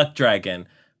Joy Luck Dragon.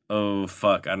 Oh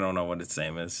fuck, I don't know what its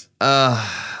name is.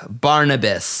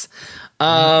 Barnabas.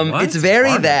 It's very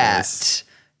Barnabas? that.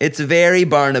 It's very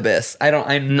Barnabas. I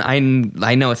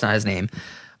know it's not his name.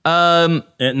 I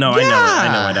know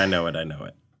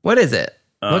it. What is it?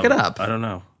 Look it up. I don't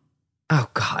know. Oh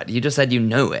God, you just said you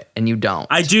know it and you don't.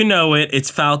 I do know it.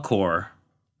 It's Falcor.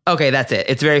 Okay, that's it.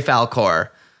 It's very foul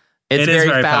core. It's It is very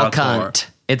very foul foul cunt.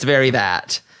 It's very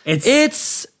that.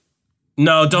 It's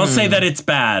No, don't say that it's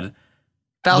bad.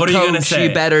 foul What are you code, gonna say?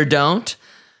 She better don't.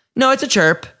 No, it's a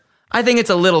chirp. I think it's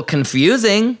a little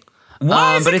confusing.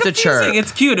 Why is but it it's confusing? a chirp.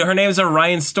 It's cute. Her name's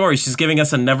Orion Story. She's giving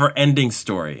us a never-ending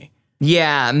story.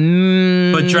 Yeah.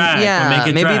 But drag. Yeah. But make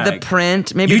it maybe drag. the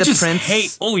print. Maybe You the just print.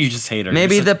 hate. Oh, you just hate her.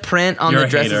 Maybe You're the print on you're the a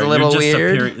dress hater. is a little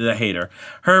You're just weird. a hater.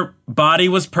 Her body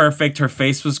was perfect. Her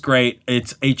face was great.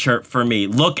 It's a chirp for me.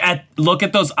 Look at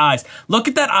those eyes. Look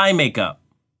at that eye makeup.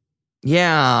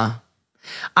 Yeah.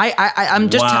 I'm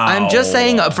just Wow.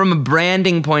 saying from a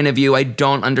branding point of view, I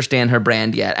don't understand her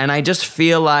brand yet. And I just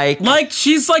feel like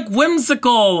She's like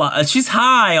whimsical. She's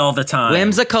high all the time.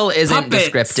 whimsical isn't Puppets.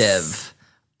 descriptive.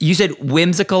 You said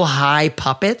whimsical high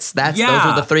puppets? Those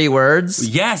Yeah. are the 3 words?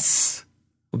 Yes.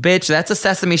 Bitch, that's a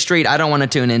Sesame Street I don't want to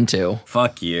tune into.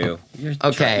 Fuck you. You're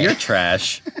Okay. You're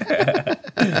trash.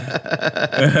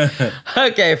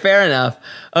 Okay, fair enough.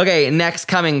 Okay, next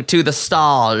coming to the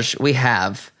stage, we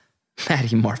have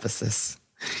Metamorphosis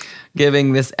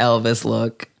giving this Elvis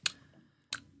look.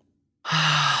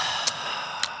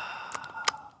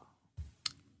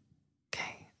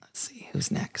 Okay, let's see.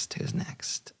 Who's next?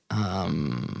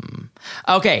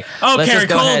 Okay. Oh, let's Carrie just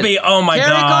go ahead. Colby. Oh my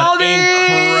Carrie God. Colby!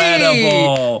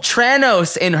 Incredible.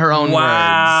 Tranos in her own words.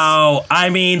 Wow. I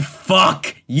mean,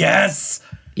 fuck. Yes.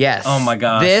 Yes. Oh my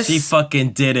God. This She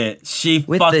fucking did it. She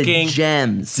with fucking the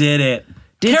gems. did it.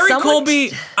 Did Carrie someone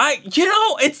Colby,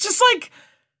 it's just like,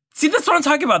 see, that's what I'm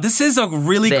talking about. This is a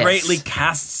really This. greatly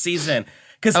cast season.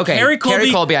 Because Okay, Carrie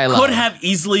Carrie Colby I love. could have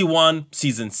easily won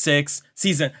season 6,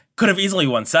 could have easily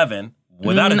won 7,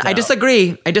 without a doubt. I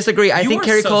disagree. I You think are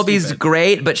Carrie so Colby's stupid.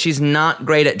 great, but she's not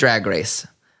great at Drag Race.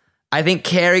 I think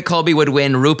Carrie Colby would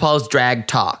win RuPaul's Drag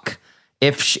Talk.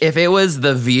 If it was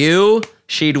The View,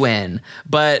 she'd win.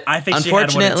 But I think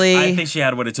unfortunately, she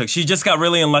had what it took. She just got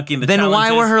really unlucky in the then why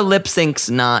challenges. were her lip syncs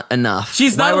not enough?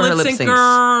 She's Why not a were her lip syncs-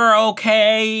 syncer,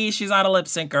 okay? She's not a lip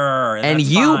syncer, And that's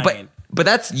you, fine. but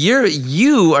that's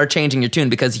you are changing your tune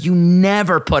because you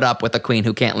never put up with a queen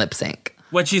who can't lip sync.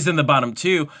 when she's in the bottom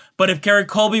 2. But if Carrie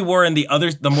Colby were in the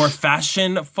more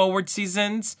fashion forward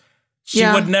seasons, she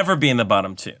Yeah. would never be in the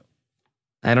bottom 2.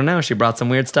 I don't know. She brought some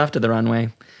weird stuff to the runway.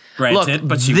 Granted, Look,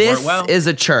 but she wore this it well. is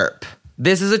a chirp.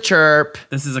 This is a chirp.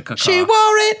 This is a caca. She wore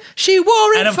it. She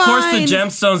wore it. And of fine. course, the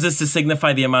gemstones is to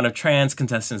signify the amount of trans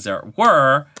contestants there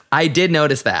were, I did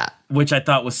notice that. which I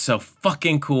thought was so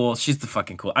fucking cool. She's the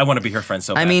fucking cool. I want to be her friend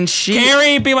so bad. I mean,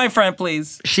 Carrie, be my friend,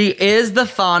 please. She is the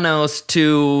Thanos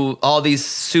to all these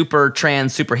super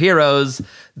trans superheroes.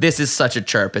 This is such a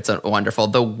chirp. It's wonderful.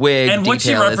 The wig And what she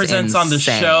detail is represents on the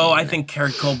insane. show, I think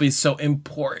Carrie Colby is so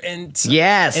important.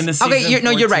 Yes. In the season okay,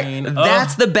 you're right. 14.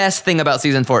 That's the best thing about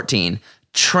season 14.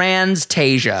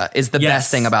 Trans-tasia is the Yes.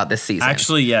 best thing about this season.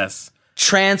 Actually, yes.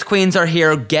 Trans queens are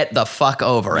here. Get the fuck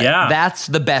over it. Yeah. That's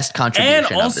the best contribution.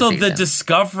 And also of the the season.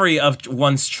 discovery of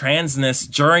one's transness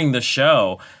during the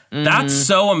show. Mm-hmm. That's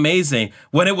so amazing.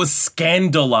 When it was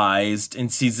scandalized in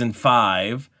season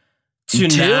 5 to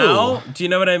Two. now, do you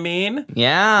know what I mean?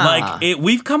 Yeah. Like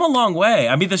we've come a long way.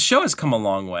 I mean, the show has come a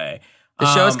long way.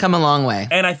 the show has come a long way.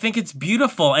 And I think it's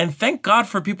beautiful. And thank God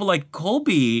for people like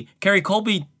Carrie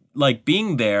Colby, like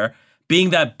being there,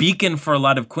 being that beacon for a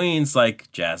lot of queens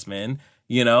like Jasmine,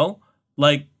 you know?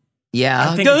 Like, Yeah.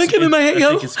 I think Go it's- give me my hand. I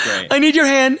think it's great. I need your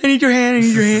hand. I need your hand. I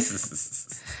need your hand.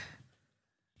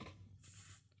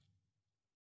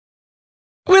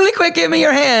 Really quick, give me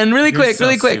your hand. Really quick, so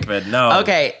really quick. stupid. No.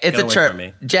 Okay, it's Get a away chirp. from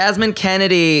me. Jasmine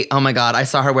Kennedy. Oh my God, I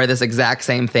saw her wear this exact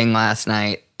same thing last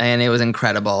night, and it was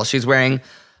incredible. She's wearing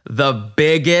the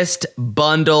biggest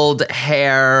bundled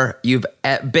hair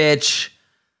bitch.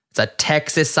 It's a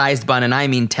Texas-sized bun, and I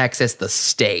mean Texas, the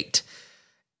state.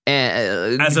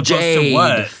 As opposed to jade,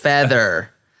 what?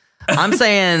 feather. I'm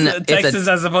saying Texas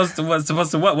as opposed to what?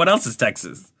 Supposed to what? What else is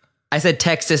Texas? I said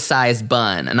Texas-sized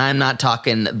bun, and I'm not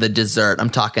talking the dessert. I'm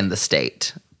talking the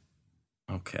state.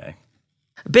 Okay.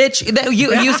 Bitch,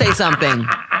 you say something.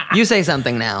 You say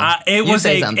something now.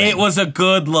 It was a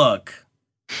good look.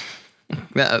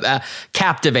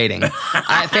 Captivating.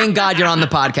 Thank God you're on the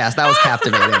podcast. That was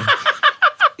captivating.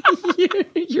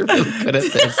 You're really good at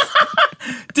this.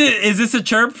 Is this a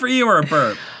chirp for you or a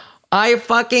burp? I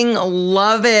fucking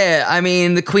love it. I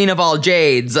mean, the queen of all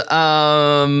jades,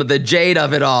 the jade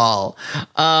of it all,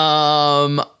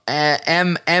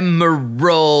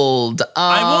 emerald.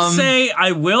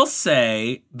 I will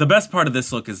say, the best part of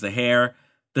this look is the hair,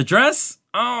 the dress.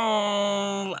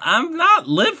 Oh, I'm not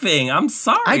living. I'm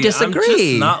sorry. I disagree. I'm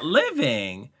just not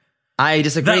living. I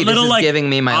disagree. That little this is like giving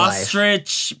me my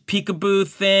ostrich peekaboo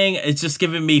thing. It's just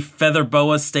giving me feather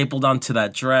boa stapled onto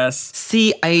that dress.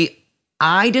 See,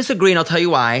 I disagree, and I'll tell you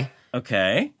why.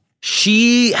 Okay.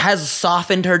 She has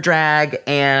softened her drag,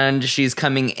 and she's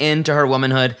coming into her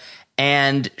womanhood.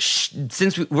 And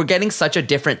since we're getting such a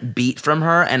different beat from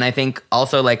her, and I think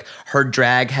also like her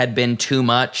drag had been too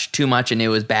much, and it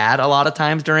was bad a lot of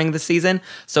times during the season.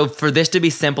 So for this to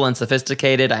be simple and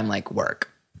sophisticated, I'm like,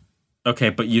 work. Okay,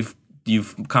 but you've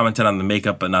commented on the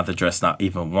makeup, but not the dress, not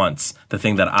even once. The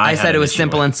thing that I said it was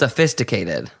simple and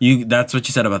sophisticated. That's what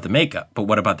you said about the makeup, but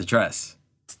what about the dress?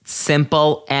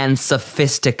 Simple and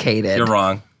sophisticated. You're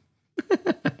wrong.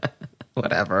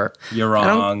 Whatever. You're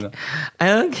wrong. I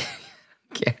don't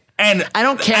care. And I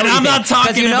don't care. And I'm not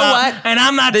talking about. What? And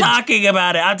I'm not talking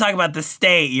about it. I'm talking about the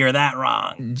state. You're that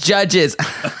wrong. Judges.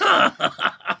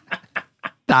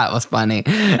 That was funny.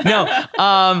 No,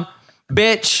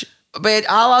 bitch. But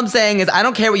all I'm saying is, I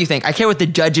don't care what you think. I care what the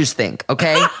judges think.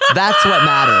 Okay, that's what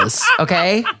matters.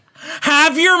 Okay.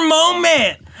 Have your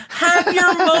moment. Have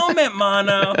your moment,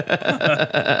 Mano.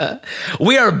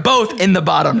 We are both in the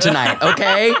bottom tonight.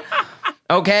 Okay.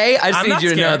 Okay. I just need you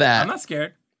to know that. I'm not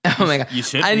scared. Oh my god. You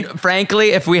should. And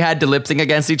frankly, if we had to lip sync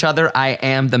against each other, I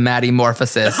am the Maddie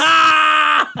Morphosis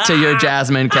to your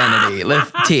Jasmine Kennedy.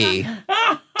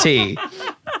 T.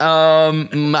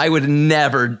 I would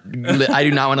never. I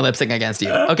do not want to lip sync against you.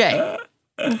 Okay.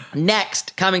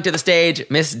 Next, coming to the stage,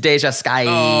 Miss Deja Sky.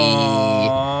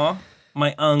 Aww,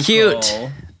 my uncle. Cute.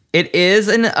 It is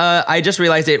I just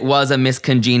realized it was a Miss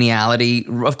Congeniality,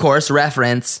 of course,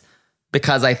 reference,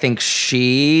 because I think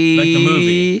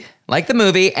she like the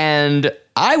movie, and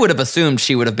I would have assumed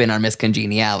she would have been on Miss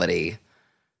Congeniality.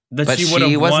 That she would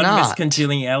have won Miss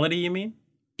Congeniality, you mean?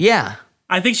 Yeah.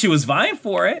 I think she was vying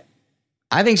for it.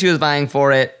 I think she was vying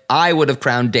for it. I would have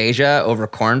crowned Deja over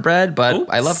Cornbread, but Oops.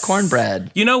 I love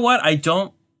Cornbread. You know what? I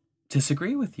don't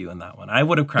disagree with you on that one. I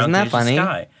would have crowned Isn't that Deja funny?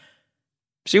 Sky.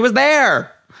 She was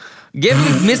there.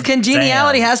 Miss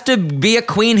Congeniality Damn. has to be a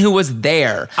queen who was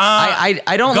there.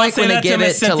 I don't like when they give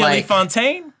it to like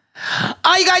Fontaine.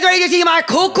 Are you guys ready to see my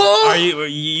cuckoo? Are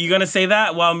you gonna say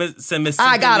that while Miss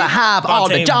I gotta have all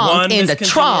the junk in the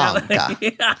trunk.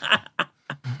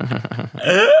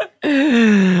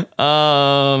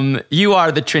 You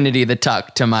are the Trinity the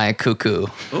Tuck to my cuckoo.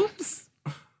 Oops.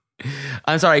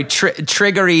 I'm sorry,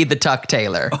 Triggery the Tuck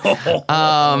Taylor.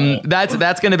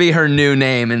 That's gonna be her new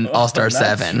name in All Star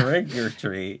 7. Trigger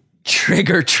Tree.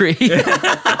 Trigger Tree.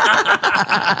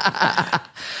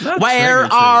 Where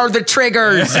are the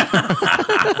triggers?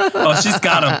 Oh, she's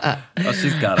got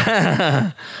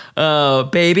them. Oh,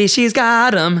 baby, she's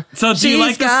got them. So do you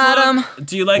like this look?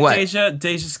 Do you like What?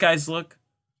 Deja Sky's look?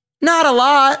 Not a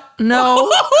lot,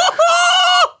 no.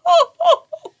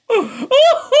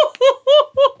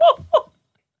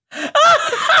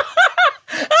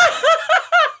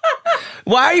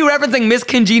 Why are you referencing Miss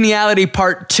Congeniality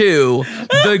Part 2?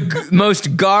 The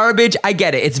most garbage. I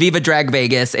get it. It's Viva Drag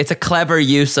Vegas. It's a clever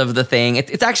use of the thing.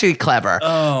 It's actually clever.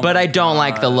 But I don't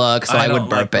like the look, so I would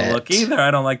burp it.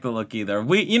 I don't like the look either.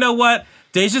 You know what?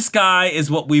 Deja Sky is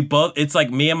what we both. It's like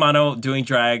me and Mano doing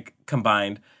drag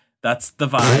combined. That's the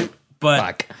vibe.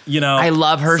 But I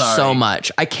love her so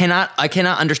much. I cannot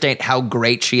understand how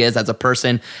great she is as a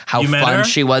person. How fun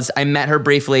she was. I met her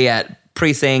briefly at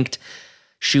Precinct.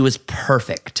 She was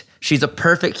perfect. She's a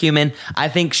perfect human. I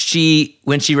think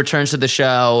when she returns to the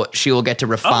show, she will get to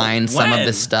refine some of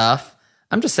this stuff.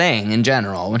 I'm just saying, in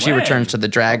general, when she returns to the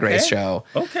Drag Race show.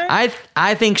 Okay.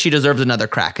 I think she deserves another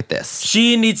crack at this.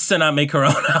 She needs to not make her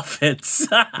own outfits.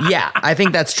 Yeah, I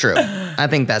think that's true.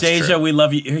 Deja, we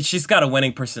love you. She's got a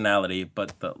winning personality,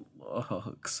 but the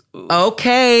looks. Ooh.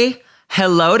 Okay.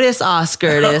 Hello, this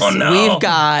Oscar. Oh, no. We've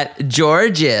got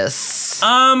Georges.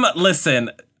 Listen,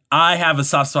 I have a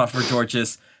soft spot for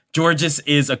Georges. Georges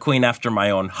is a queen after my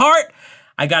own heart.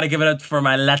 I gotta give it up for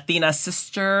my Latina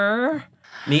sister.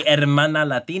 Mi hermana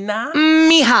Latina.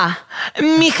 Mija,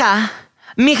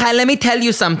 let me tell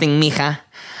you something, mija.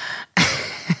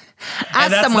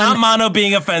 And that's not Mano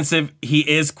being offensive. He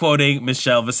is quoting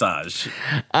Michelle Visage.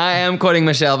 I am quoting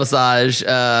Michelle Visage,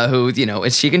 who,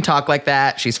 she can talk like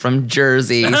that. She's from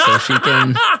Jersey, so she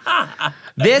can.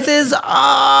 This is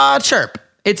a chirp.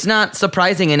 It's not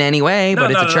surprising in any way,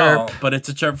 but it's a chirp. But it's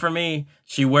a chirp for me.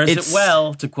 She wears it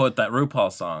well, to quote that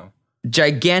RuPaul song.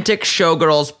 Gigantic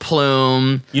showgirl's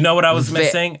plume. You know what I was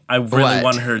missing? I really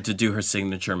want her to do her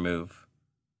signature move.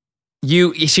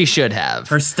 She should have.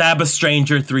 Her stab a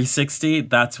stranger 360.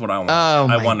 That's what I want. Oh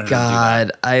I wanted my God. to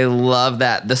do that. I love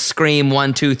that. The Scream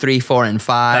 1, 2, 3, 4, and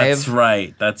 5. That's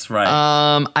right.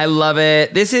 I love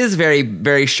it. This is very,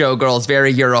 very showgirls,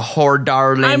 very you're a whore,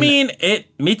 darling. I mean, it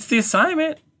meets the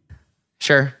assignment.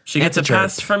 Sure. She gets a chirp.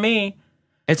 pass for me.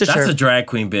 It's a That's chirp. a drag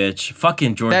queen, bitch.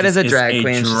 Fucking Georgia That is a drag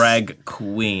queen. drag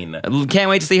queen. Can't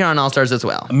wait to see her on All Stars as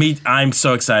well. I'm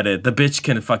so excited. The bitch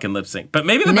can fucking lip sync. But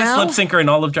maybe the best Now- lip syncer in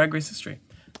all of Drag Race history.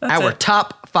 That's Our it.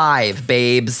 top 5,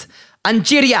 babes.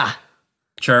 Angeria.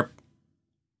 Chirp.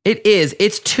 It is.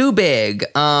 It's too big.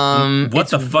 What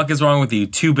the fuck is wrong with you?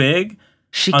 Too big?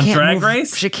 She on can't Drag move,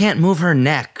 Race? She can't move her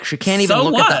neck. She can't even So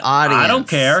look what? at the audience. I don't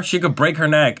care. She could break her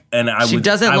neck, and She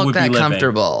doesn't I look would be that living.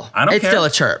 comfortable. I don't It's care. still a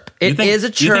chirp. You It think- is a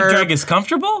You chirp. think drag is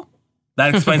comfortable?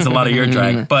 That explains a lot of your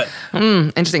drag. But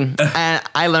Interesting. And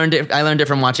I learned it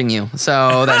from watching you,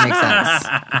 so that makes sense.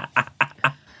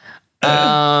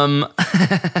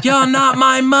 you're not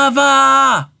my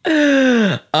mother.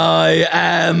 I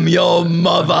am your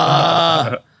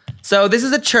mother. So this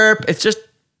is a chirp. It's a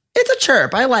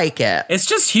chirp. I like it. It's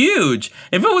just huge.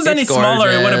 If it was any It's smaller,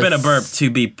 it would have been a burp, gorgeous. to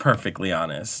be perfectly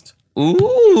honest.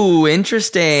 Ooh,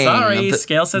 interesting. Sorry, The-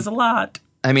 scale says a lot.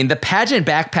 I mean, the pageant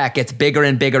backpack gets bigger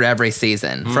and bigger every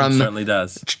season. From Certainly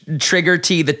does. Trigger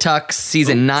T, the Tux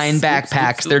season 9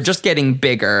 backpacks, they're just getting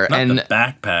bigger. Not and the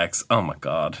backpacks. Oh my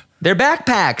god. they're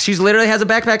backpacks. She's literally has a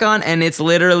backpack on, and it's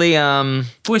literally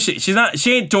Who is she?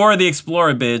 She ain't Dora the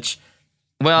Explorer, bitch.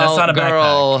 well, That's not a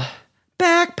girl,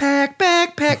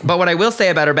 backpack. But what I will say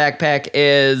about her backpack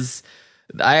is,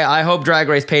 I hope Drag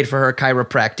Race paid for her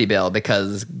chiropractic bill,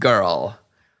 because girl,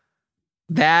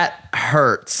 that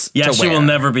hurts. Yeah, to she wear. will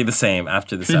never be the same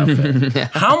after this outfit.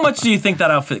 How much do you think that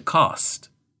outfit cost?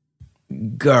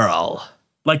 Girl.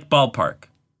 Like ballpark.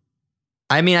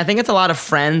 I mean, I think it's a lot of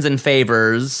friends and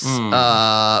favors,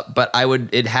 but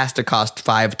it has to cost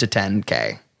 5 to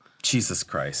 10K. Jesus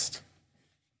Christ.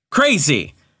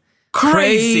 Crazy.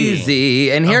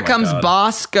 And here Oh my comes God.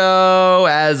 Bosco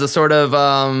as a sort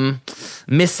of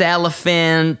Miss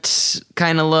Elephant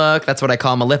kind of look. That's what I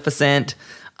call Maleficent.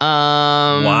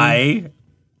 Why?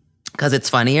 Because it's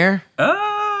funnier.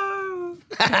 Oh.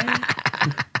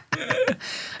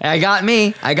 I got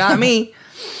me. I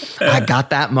got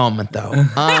that moment, though.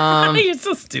 You're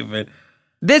so stupid.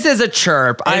 This is a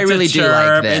chirp. I It's really a do like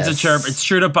chirp. this. It's a chirp. It's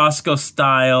true to Bosco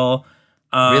style.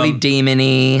 really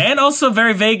demony. And also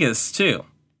very Vegas, too.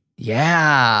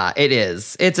 Yeah, it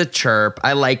is. It's a chirp.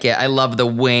 I like it. I love the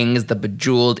wings, the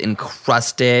bejeweled,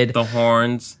 encrusted The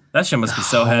horns. That shit must be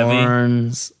so heavy.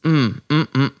 horns.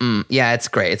 Yeah, it's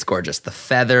great. It's gorgeous. The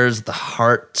feathers, the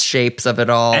heart shapes of it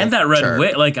all. And that red Chirp.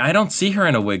 wig. Like, I don't see her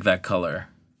in a wig that color.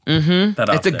 Mm-hmm.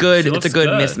 It's a good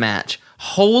mismatch.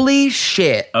 Holy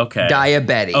shit. Okay.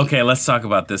 Diabetes. Okay, let's talk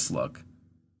about this look.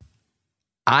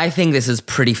 I think this is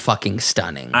pretty fucking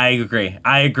stunning. I agree.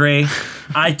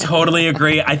 I totally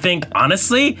agree. I think,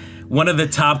 honestly, one of the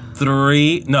top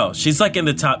 3. No, she's like in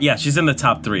the top. Yeah, she's in the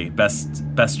top 3 best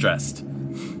dressed.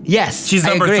 Yes. She's I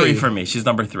number agree. 3 for me. She's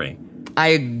number 3.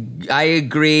 I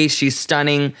agree. She's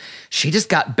stunning. She just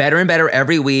got better and better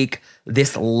every week.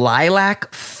 This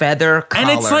lilac feather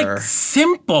color. And it's like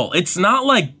simple. It's not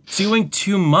like doing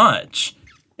too much.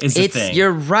 Is the thing.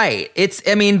 You're right.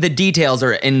 I mean, the details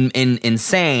are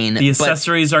insane. The but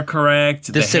accessories are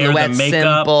correct. the hair, silhouette the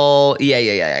makeup. simple.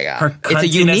 Yeah. Her It's a cuntiness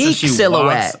as unique she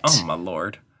silhouette. walks. Oh my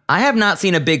lord. I have not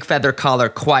seen a big feather collar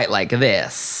quite like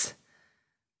this.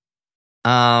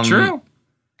 True.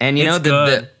 And you It's know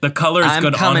good. The color is I'm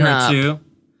good on coming her up. too.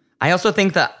 I also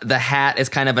think that the hat is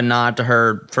kind of a nod to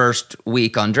her first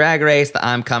week on Drag Race. That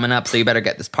I'm coming up, so you better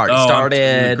get this party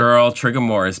started. Girl, Trigger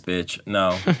Morris, bitch.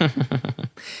 No.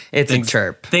 It's a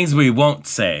chirp. Things we won't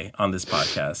say on this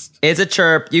podcast. It's a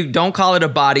chirp. You don't call it a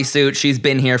bodysuit. She's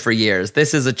been here for years.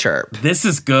 This is a chirp. This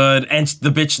is good, and the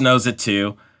bitch knows it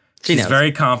too. She's knows.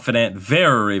 very confident,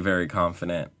 very, very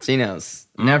confident. She knows.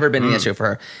 Never been an issue for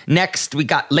her. Next, we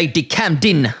got Lady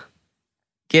Camden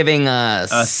giving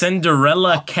us A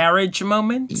Cinderella carriage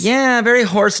moment. yeah, very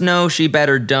horse no, she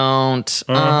better don't.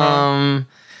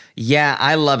 Yeah,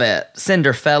 I love it.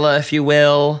 Cinderfella, if you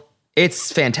will.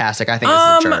 It's fantastic. I think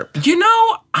it's a chirp. You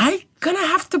know, I'm gonna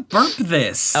have to burp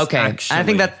this. Okay, actually. I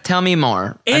think that. Tell me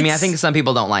more. I mean, I It's- think some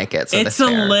people don't like it. So it's that's a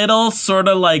fair. little sort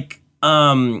of like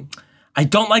I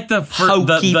don't like the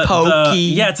Hokey the pokey.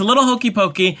 yeah, it's a little hokey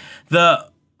pokey. The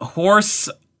horse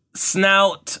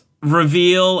snout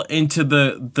reveal into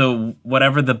the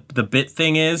whatever the bit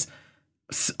thing is.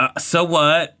 So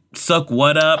what? Suck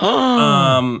what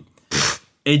up?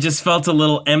 It just felt a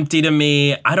little empty to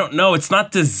me. I don't know. It's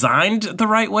not designed the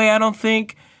right way. I don't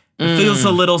think it feels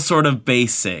a little sort of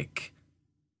basic.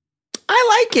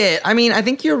 I like it. I mean, I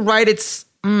think you're right.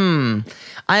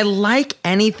 I like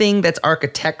anything that's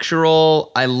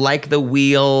architectural. I like the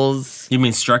wheels. You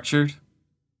mean structured?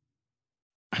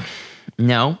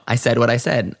 No, I said what I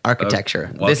said.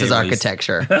 Architecture. Well, This okay, is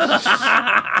architecture.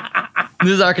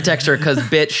 This is architecture because,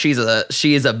 bitch, she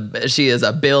is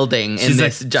a building in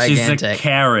this gigantic. She's a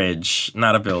carriage,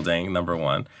 not a building. Number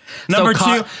one. Number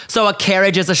two. So a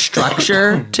carriage is a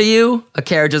structure to you. A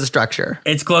carriage is a structure.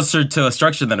 It's closer to a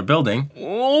structure than a building.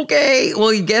 Okay.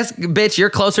 Well, you guess, bitch, you're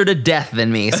closer to death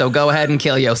than me. So go ahead and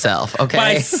kill yourself. Okay.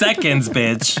 By seconds,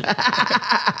 bitch.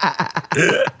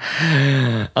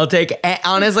 I'll take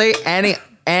honestly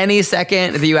any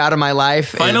second of you out of my life.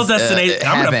 Final Destination.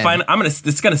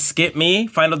 It's gonna skip me.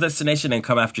 Final Destination and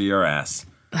come after your ass.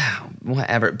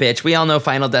 Whatever, bitch. We all know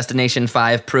Final Destination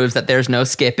 5 proves that there's no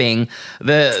skipping.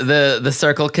 The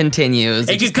circle continues.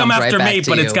 It could come after me,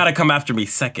 but it's got to come after me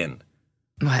second.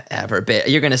 Whatever, bitch.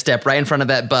 You're gonna step right in front of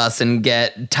that bus and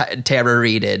get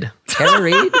terror-readed.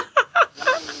 Terror-read?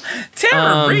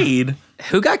 Terror-read?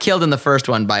 Who got killed in the first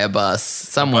one by a bus?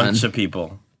 Someone. A bunch of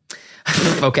people.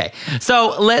 Okay,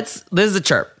 so this is a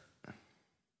chirp.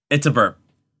 It's a burp.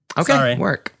 Okay, Sorry.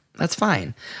 Work. That's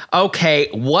fine. Okay,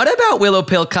 what about Willow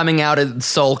Pill coming out in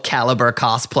Soul Calibur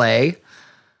cosplay?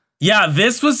 Yeah,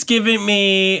 this was giving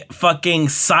me fucking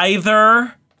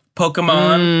Scyther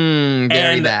Pokemon.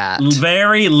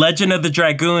 Very Legend of the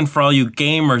Dragoon for all you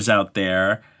gamers out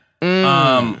there.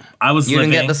 I was You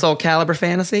didn't get the Soul Calibur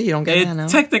fantasy? You don't get that, no?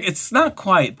 Technically, it's not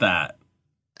quite that.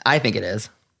 I think it is.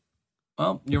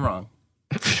 Well, you're wrong.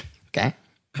 Okay,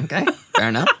 fair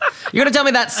enough. You're gonna tell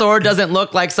me that sword doesn't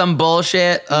look like some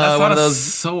bullshit? That's one not of those.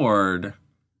 a sword.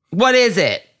 What is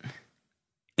it?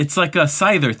 It's like a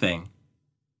Scyther thing.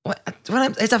 What?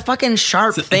 It's a fucking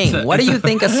sharp thing. What do you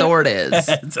think a sword is?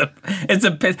 It's a.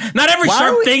 Not every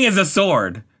sharp thing is a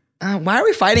sword. Why are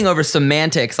we fighting over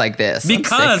semantics like this?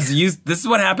 Because this is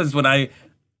what happens when I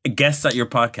guest at your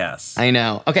podcast. I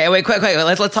know. Okay, wait, quick.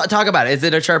 Let's talk about it. Is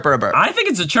it a chirp or a burp? I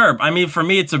think it's a chirp. I mean, for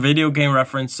me, it's a video game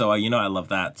reference, so I love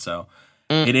that. So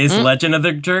it is Legend of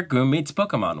the Dragoon meets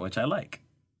Pokemon, which I like.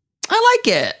 I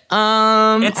like it.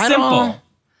 It's simple.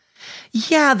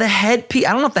 Yeah, the headpiece.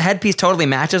 I don't know if the headpiece totally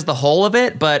matches the whole of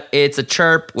it, but it's a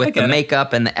chirp with the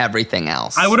makeup and everything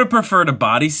else. I would have preferred a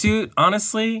bodysuit,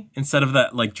 honestly, instead of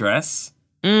that dress.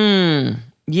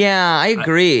 Yeah, I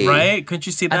agree. Right? Couldn't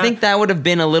you see that? I think that would have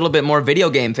been a little bit more video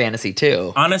game fantasy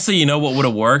too. Honestly, you know what would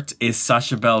have worked is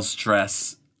Sasha Bell's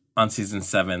dress on season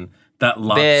 7. That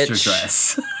lobster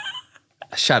dress.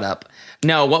 Shut up.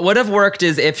 No, what would have worked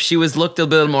is if she looked a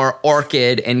little more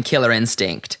Orchid in Killer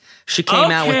Instinct. She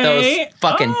came out with those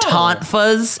fucking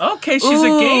tonfas. Okay, she's a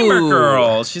gamer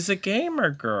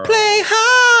girl. Play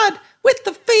hard with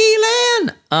the feeling.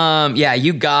 Yeah,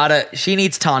 she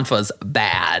needs tonfas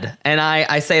bad. And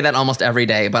I say that almost every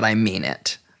day, but I mean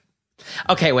it.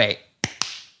 Okay, wait.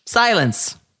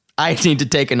 Silence. I need to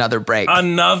take another break.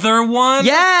 Another one?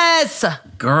 Yes!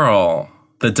 Girl,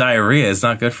 the diarrhea is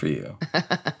not good for you.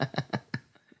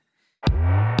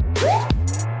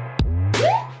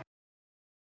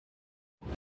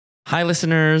 Hi,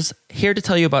 listeners. Here to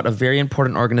tell you about a very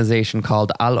important organization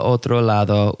called Al Otro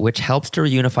Lado, which helps to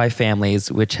reunify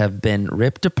families which have been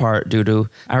ripped apart due to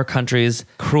our country's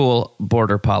cruel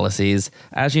border policies.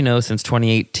 As you know, since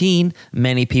 2018,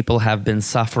 many people have been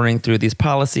suffering through these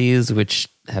policies, which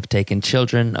have taken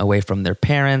children away from their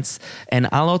parents.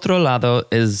 And Al Otro Lado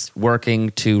is working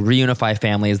to reunify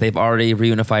families. They've already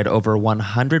reunified over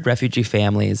 100 refugee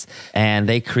families, and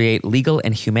they create legal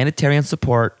and humanitarian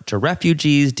support to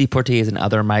refugees, deportees, and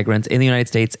other migrants in the United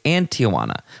States and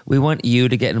Tijuana. We want you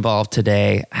to get involved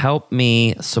today. Help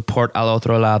me support Al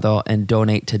Otro Lado and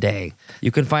donate today.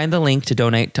 You can find the link to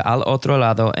donate to Al Otro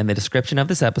Lado in the description of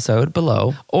this episode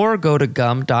below, or go to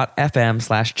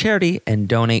gum.fm/charity and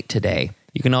donate today.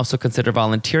 You can also consider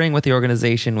volunteering with the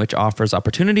organization, which offers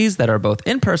opportunities that are both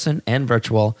in-person and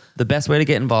virtual. The best way to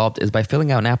get involved is by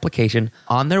filling out an application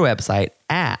on their website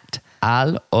at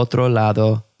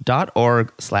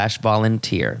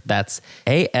alotrolado.org/volunteer. That's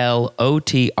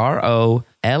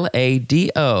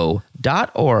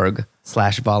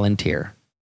ALOTROLADO.org/volunteer.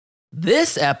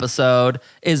 This episode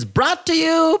is brought to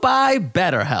you by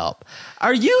BetterHelp.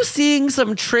 Are you seeing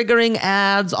some triggering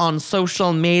ads on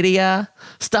social media?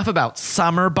 Stuff about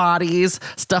summer bodies,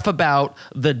 stuff about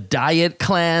the diet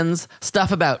cleanse,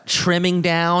 stuff about trimming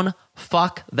down.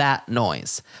 Fuck that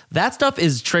noise. That stuff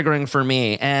is triggering for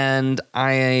me, and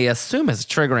I assume it's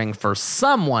triggering for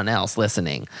someone else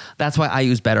listening. That's why I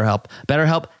use BetterHelp.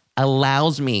 BetterHelp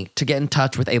allows me to get in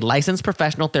touch with a licensed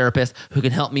professional therapist who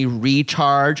can help me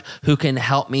recharge, who can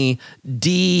help me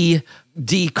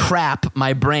decrap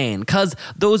my brain. Because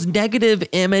those negative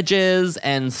images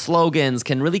and slogans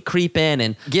can really creep in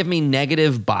and give me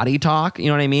negative body talk. You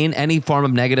know what I mean? Any form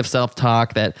of negative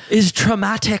self-talk that is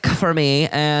traumatic for me.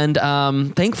 And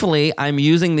thankfully, I'm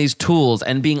using these tools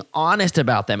and being honest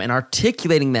about them and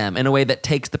articulating them in a way that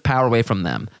takes the power away from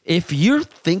them. If you're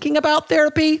thinking about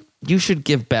therapy, you should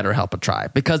give BetterHelp a try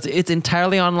because it's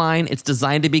entirely online. It's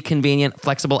designed to be convenient,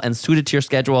 flexible, and suited to your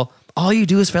schedule. All you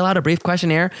do is fill out a brief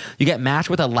questionnaire. You get matched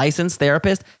with a licensed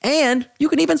therapist, and you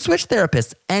can even switch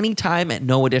therapists anytime at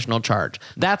no additional charge.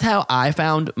 That's how I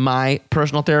found my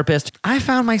personal therapist. I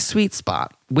found my sweet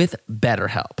spot with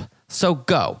BetterHelp. So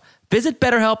go. Visit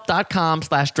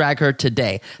BetterHelp.com/dragher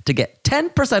today to get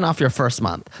 10% off your first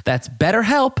month. That's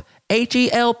BetterHelp,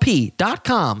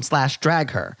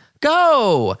 HELP.com/dragher.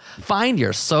 Go! Find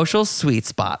your social sweet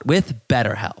spot with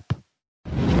BetterHelp.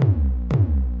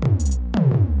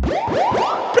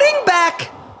 Bring back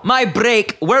my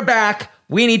break. We're back.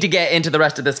 We need to get into the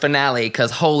rest of this finale because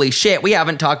holy shit, we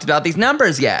haven't talked about these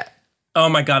numbers yet. Oh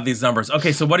my God, these numbers.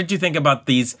 Okay, so what did you think about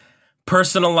these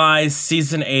personalized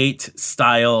season 8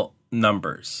 style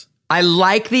numbers? I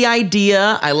like the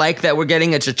idea. I like that we're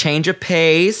getting a change of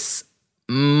pace.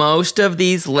 Most of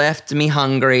these left me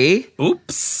hungry.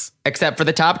 Oops. Except for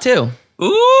the top 2.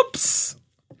 Oops.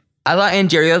 I thought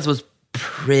Angeria's was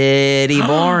pretty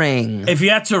boring. If you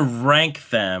had to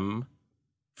rank them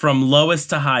from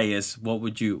lowest to highest, how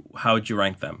would you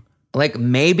rank them? Like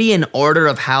maybe in order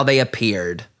of how they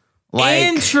appeared. Like,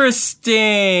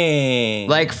 interesting.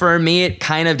 Like for me, it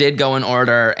kind of did go in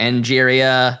order.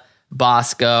 Angeria,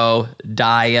 Bosco,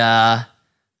 Daya,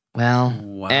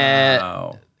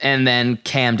 wow. And then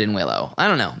Camden Willow. I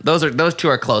don't know. Those two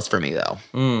are close for me though.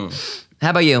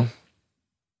 How about you?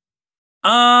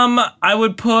 I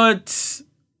would put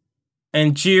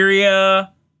Angeria,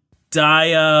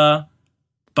 Daya,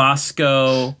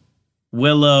 Bosco,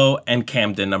 Willow, and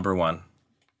Camden number 1.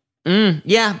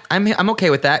 Yeah, I'm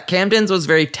okay with that. Camden's was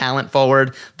very talent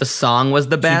forward. The song was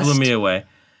the best. She blew me away.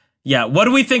 Yeah, what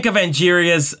do we think of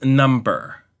Angeria's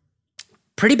number?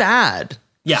 Pretty bad.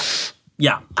 Yeah.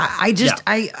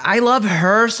 I love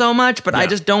her so much, but I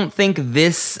just don't think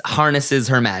this harnesses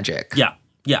her magic. Yeah.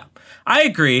 I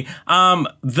agree.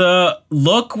 The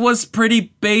look was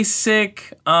pretty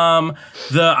basic. The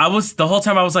whole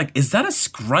time I was like, is that a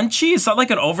scrunchie? It's not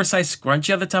like an oversized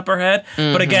scrunchie at the top of her head.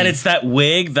 Mm-hmm. But again, it's that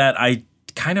wig that I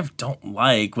kind of don't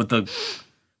like with the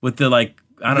like,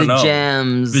 I don't know. The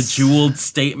gems. Bejeweled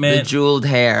statement. Bejeweled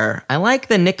hair. I like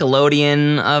the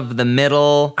Nickelodeon of the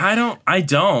middle. I don't.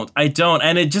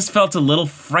 And it just felt a little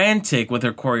frantic with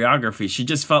her choreography. She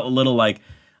just felt a little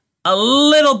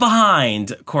behind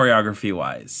choreography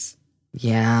wise.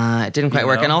 Yeah, it didn't quite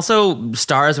work. And also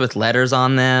stars with letters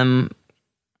on them.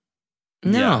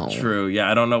 No. Yeah, true.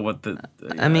 Yeah, I don't know what I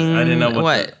didn't know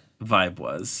what the vibe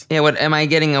was. Yeah, what am I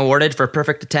getting awarded for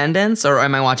perfect attendance or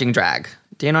am I watching drag?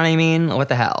 Do you know what I mean? What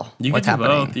the hell? What's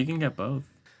happening? Both. You can get both.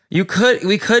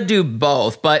 We could do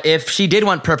both, but if she did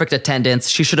want perfect attendance,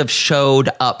 she should have showed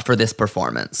up for this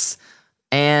performance.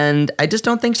 And I just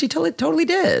don't think she totally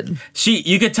did.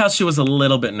 You could tell she was a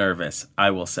little bit nervous, I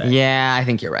will say. Yeah, I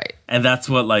think you're right. And that's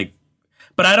what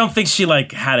but I don't think she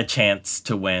had a chance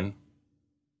to win.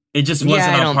 It just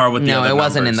wasn't on par with the other No, it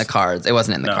wasn't numbers. in the cards. It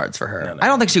wasn't in the cards for her. No. I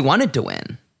don't think she wanted to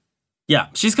win. Yeah,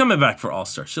 she's coming back for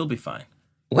All-Star. She'll be fine.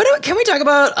 Can we talk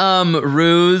about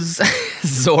Rue's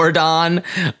Zordon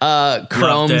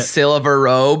chrome silver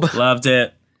robe? Loved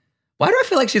it. Why do I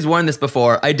feel like she's worn this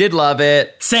before? I did love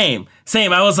it. Same.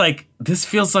 I was like, this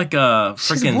feels like a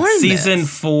freaking season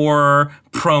 4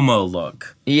 promo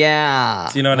look. Yeah.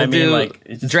 Do you know what I mean? Like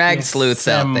it just drag sleuths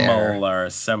out there.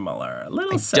 Similar. A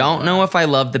little I similar. don't know if I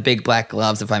love the big black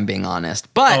gloves, if I'm being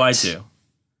honest. But I do.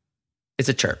 It's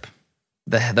a chirp.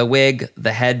 The wig,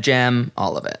 the head gem,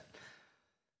 all of it.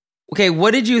 Okay,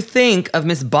 what did you think of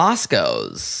Miss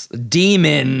Bosco's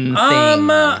demon thing?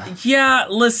 Yeah,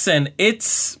 listen,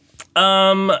 it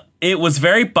was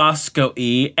very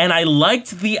Bosco-y, and I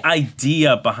liked the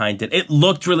idea behind it. It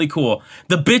looked really cool.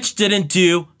 The bitch didn't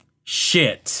do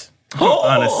shit,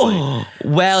 honestly.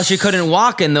 Well, she couldn't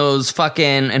walk in those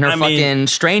fucking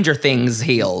Stranger Things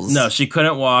heels. No, she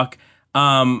couldn't walk.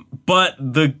 But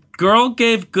the girl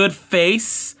gave good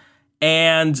face.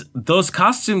 And those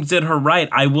costumes did her right.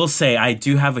 I will say I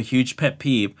do have a huge pet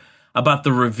peeve about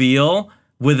the reveal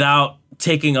without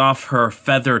taking off her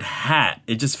feathered hat.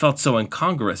 It just felt so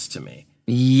incongruous to me.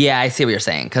 Yeah, I see what you're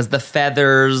saying. Because the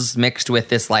feathers mixed with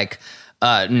this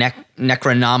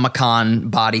Necronomicon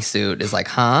bodysuit is like,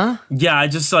 huh? Yeah, I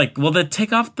just like, well, then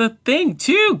take off the thing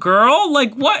too, girl.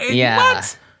 Like, what? Yeah.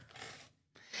 What?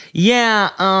 Yeah,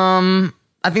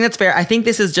 I think that's fair. I think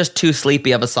this is just too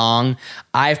sleepy of a song.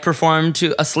 I've performed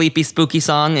to a sleepy, spooky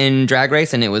song in Drag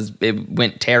Race, and it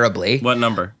went terribly. What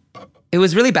number? It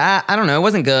was really bad. I don't know. It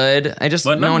wasn't good.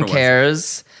 No one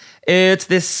cares. It's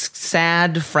this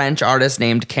sad French artist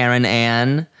named Karen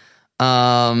Ann.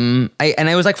 And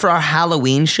it was like for our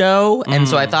Halloween show, and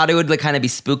so I thought it would like kind of be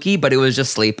spooky, but it was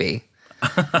just sleepy.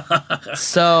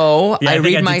 So I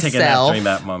read myself during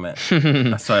that moment.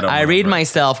 So I read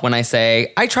myself when I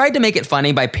say I tried to make it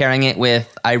funny by pairing it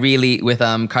with Carly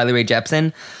Rae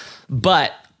Jepsen,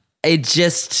 but it's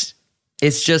just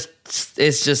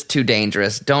too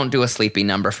dangerous. Don't do a sleepy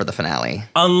number for the finale.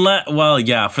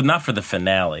 Not for the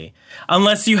finale,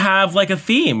 unless you have like a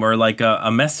theme or like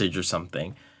a message or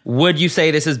something. Would you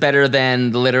say this is better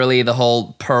than literally the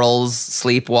whole Pearls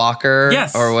Sleepwalker?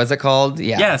 Yes. Or what's it called?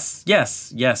 Yeah.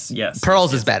 Yes.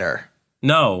 Pearls is better.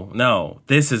 No.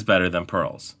 This is better than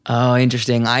Pearls. Oh,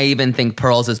 interesting. I even think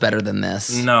Pearls is better than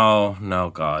this.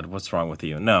 No, God. What's wrong with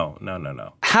you? No.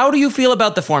 How do you feel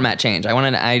about the format change?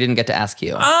 I didn't get to ask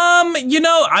you.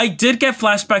 I did get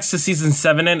flashbacks to season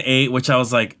 7 and 8, which I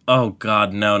was like, oh,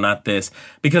 God, no, not this.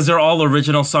 Because they're all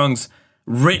original songs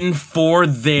written for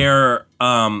their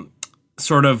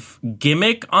sort of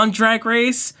gimmick on Drag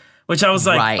Race, which I was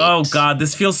like, right. Oh God,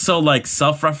 this feels so like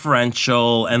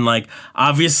self-referential and like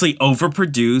obviously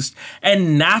overproduced.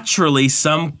 And naturally,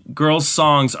 some girls'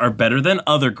 songs are better than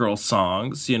other girls'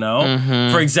 songs, you know?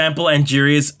 Mm-hmm. For example,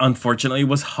 Angeria's unfortunately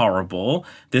was horrible.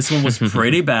 This one was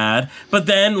pretty bad. But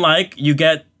then like you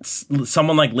get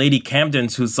someone like Lady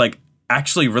Camden's who's like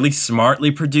actually really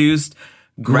smartly produced.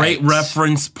 Great right.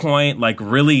 reference point, like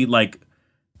really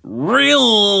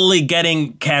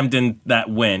getting Camden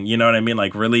that win. You know what I mean?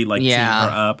 Like really like teeing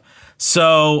her up.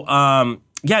 So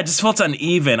it just felt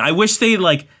uneven. I wish they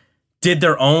like did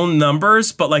their own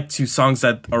numbers, but like to songs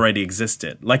that already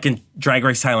existed. Like in Drag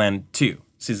Race Thailand 2,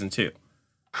 season 2.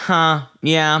 Huh.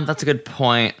 Yeah, that's a good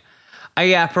point.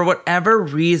 For whatever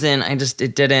reason,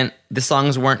 the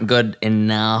songs weren't good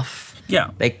enough.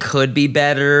 Yeah. They could be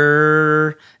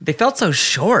better. They felt so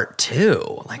short,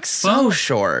 too. Like,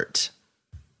 short.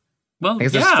 Well,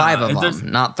 because there's 5 of them,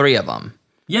 not 3 of them.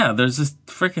 Yeah, there's this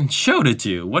freaking show to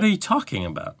do. What are you talking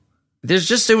about?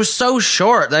 It was so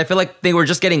short that I feel like they were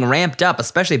just getting ramped up,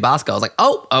 especially Bosco. I was like,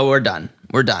 oh, we're done.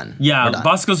 Yeah,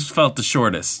 Bosco's felt the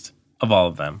shortest of all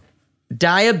of them.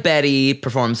 Diabetti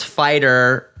performs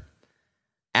Fighter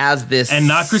as this... And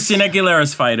not Christina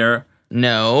Aguilera's Fighter.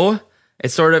 No.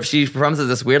 It's sort of, she performs as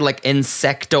this weird, like,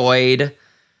 insectoid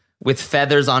with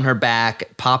feathers on her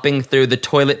back, popping through the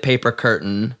toilet paper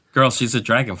curtain. Girl, she's a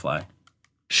dragonfly.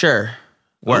 Sure.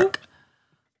 Work.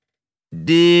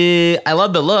 I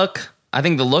love the look. I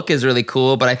think the look is really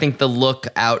cool, but I think the look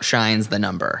outshines the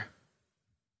number.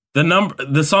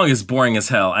 The song is boring as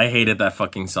hell. I hated that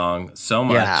fucking song so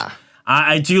much. Yeah.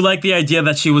 I do like the idea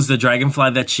that she was the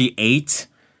dragonfly that she ate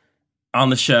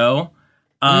on the show.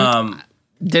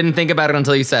 Didn't think about it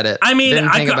until you said it. I mean,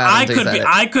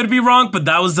 I could be wrong, but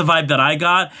that was the vibe that I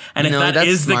got. And if that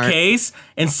is the case,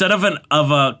 instead of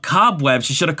a cobweb,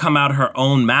 she should have come out her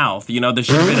own mouth. You know, there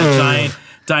should have been a giant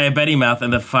Diabetti mouth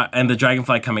and the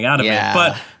dragonfly coming out of it.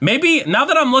 But maybe now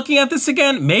that I'm looking at this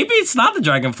again, maybe it's not the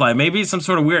dragonfly. Maybe it's some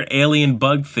sort of weird alien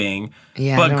bug thing.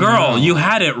 Yeah, but girl, you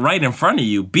had it right in front of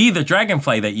you. Be the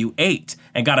dragonfly that you ate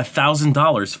and got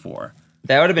 $1,000 for.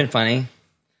 That would have been funny.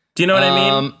 Do you know what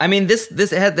I mean? I mean,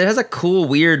 it has a cool,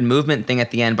 weird movement thing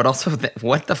at the end, but also,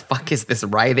 what the fuck is this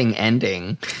writhing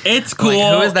ending? It's cool.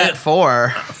 Like, who is that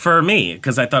for? For me,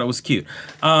 because I thought it was cute.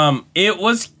 It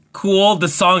was cool. The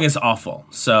song is awful.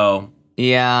 So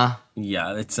yeah,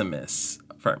 it's a miss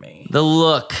for me. The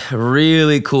look,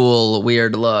 really cool,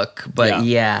 weird look, but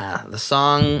yeah, the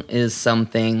song is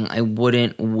something I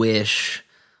wouldn't wish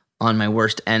on my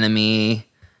worst enemy.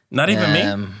 Not even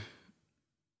me.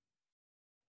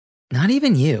 Not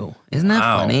even you. Isn't that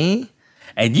funny?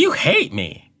 And you hate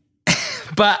me.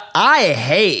 But I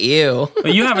hate you.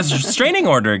 But you have a restraining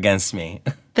order against me.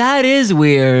 That is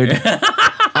weird.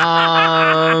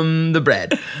 The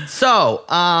bread. So,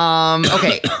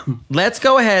 okay. Let's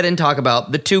go ahead and talk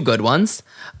about the 2 good ones.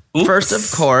 Oops. First,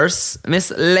 of course, Miss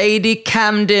Lady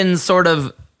Camden's sort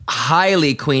of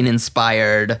highly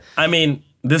Queen-inspired. I mean,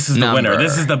 this is the winner.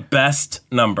 This is the best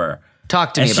number.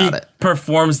 Talk to me about it. She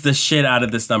performs the shit out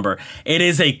of this number. It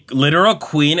is a literal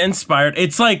Queen inspired.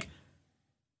 It's like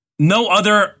no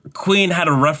other Queen had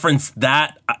a reference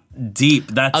that deep,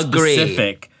 that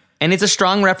specific And it's a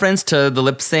strong reference to the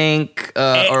lip sync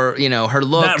or, you know, her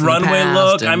look. That runway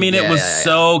look. I mean, it was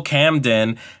so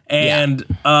Camden. And,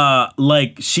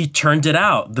 like, she turned it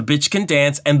out. The bitch can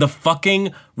dance. And the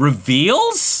fucking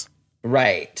reveals?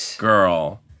 Right.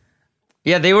 Girl.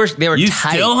 Yeah, they were You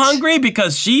tight. still hungry?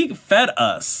 Because she fed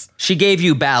us. She gave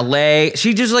you ballet.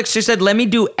 She said, let me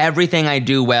do everything I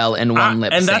do well in one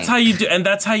lip sync. And that's how you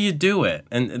do it.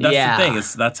 And that's the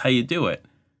thing. That's how you do it.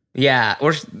 Yeah.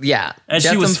 And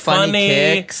she was funny.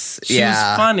 Kicks. She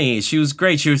was funny. She was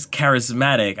great. She was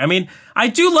charismatic. I mean, I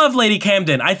do love Lady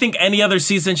Camden. I think any other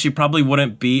season she probably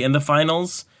wouldn't be in the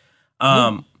finals.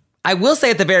 I will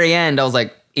say at the very end, I was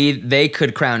like, they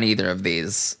could crown either of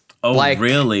these. Oh, like,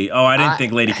 really? Oh, I didn't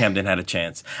think Lady Camden had a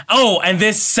chance. Oh, and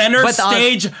this center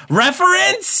stage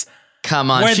reference? Come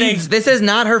on. This is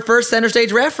not her first center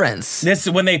stage reference. This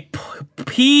when they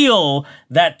peel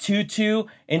that tutu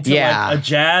into like a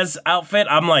jazz outfit.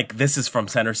 I'm like, this is from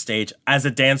center stage. As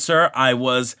a dancer, I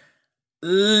was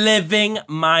living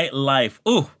my life.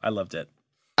 Ooh, I loved it.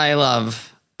 I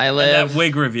live. And that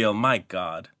wig reveal, my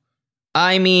God.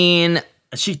 I mean,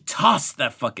 she tossed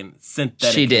that fucking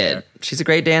synthetic She did. hair. She's a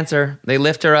great dancer. They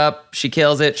lift her up. She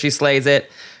kills it. She slays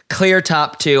it. Clear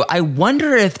top 2. I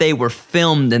wonder if they were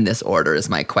filmed in this order is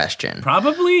my question.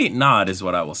 Probably not is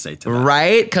what I will say to that.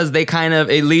 Right? Because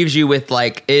it leaves you with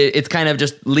like, it's kind of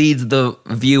just leads the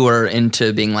viewer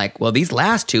into being like, well, these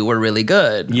last 2 were really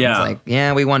good. Yeah. It's like,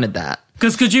 yeah, we wanted that.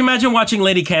 Because could you imagine watching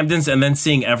Lady Camden's and then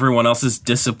seeing everyone else's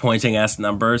disappointing ass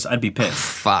numbers? I'd be pissed.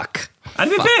 Fuck. I'd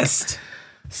be pissed.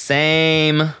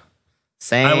 Same.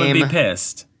 I would be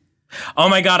pissed. Oh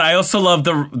my God, I also love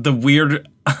the weird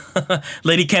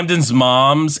Lady Camden's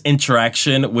mom's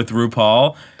interaction with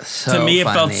RuPaul. So to me, it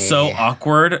funny. felt so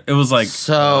awkward. It was like...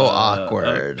 So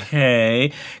awkward.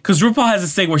 Okay. Because RuPaul has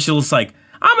this thing where she was like,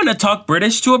 I'm going to talk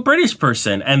British to a British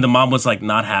person. And the mom was like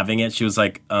not having it. She was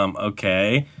like,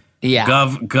 okay.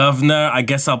 Yeah. Governor, I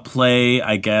guess I'll play,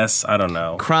 I don't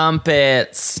know.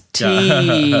 Crumpets,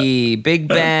 tea, Big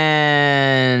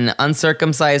Ben,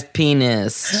 uncircumcised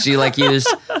penis. She like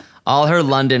used all her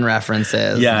London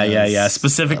references. Yeah.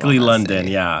 Specifically London.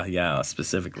 Yeah.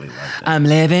 Specifically London. I'm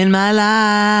living my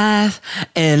life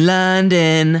in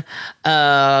London.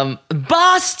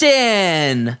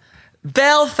 Boston,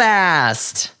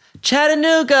 Belfast,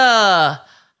 Chattanooga,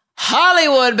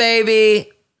 Hollywood, baby.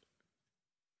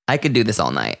 I could do this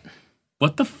all night.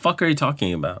 What the fuck are you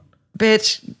talking about?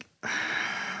 Bitch,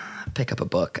 pick up a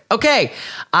book. Okay,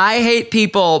 I Hate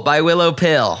People by Willow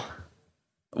Pill.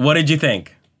 What did you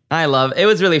think? It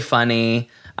was really funny.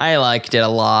 I liked it a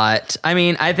lot. I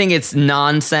mean, I think it's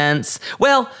nonsense.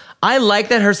 Well, I like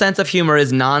that her sense of humor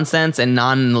is nonsense and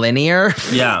non-linear.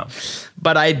 Yeah.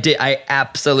 But I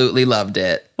absolutely loved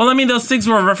it. Well, I mean, those things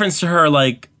were a reference to her,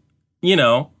 like, you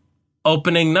know,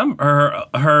 opening number,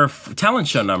 her talent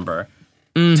show number.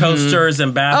 Mm-hmm. Toasters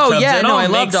and bathtubs. Oh yeah, I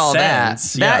loved all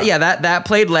sense. that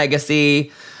played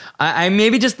legacy. I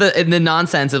maybe just the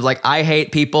nonsense of like, I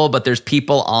hate people, but there's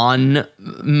people on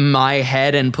my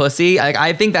head and pussy.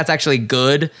 I think that's actually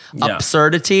good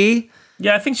absurdity.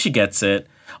 Yeah, I think she gets it.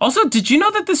 Also, did you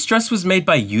know that this dress was made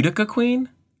by Utica Queen?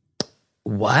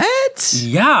 What?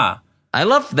 Yeah, I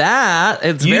love that.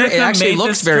 It actually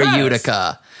looks very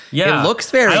Utica. Yeah. It looks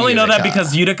very I only Utica. know that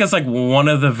because Utica's like one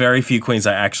of the very few queens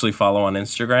I actually follow on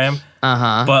Instagram.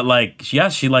 Uh-huh. But like, yeah,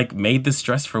 she like made this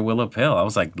dress for Willow Pill. I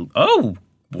was like, oh,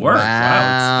 work.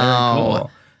 Wow, it's very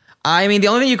cool. I mean, the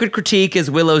only thing you could critique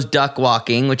is Willow's duck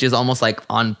walking, which is almost like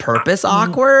on purpose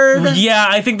awkward. Yeah,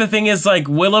 I think the thing is like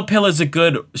Willow Pill is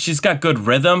she's got good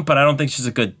rhythm, but I don't think she's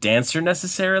a good dancer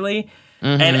necessarily.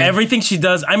 Mm-hmm. And everything she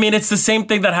does, I mean, it's the same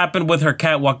thing that happened with her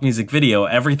catwalk music video.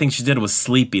 Everything she did was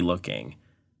sleepy looking.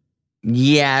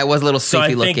 Yeah, it was a little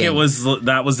sleepy looking. So I think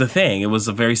that was the thing. It was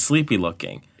a very sleepy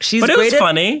looking. But it was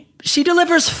funny. She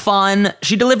delivers fun.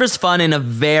 She delivers fun in a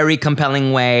very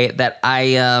compelling way that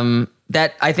I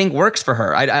think works for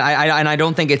her. And I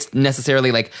don't think it's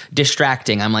necessarily like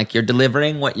distracting. I'm like, you're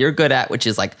delivering what you're good at, which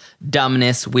is like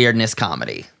dumbness, weirdness,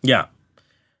 comedy. Yeah.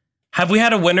 Have we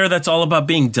had a winner that's all about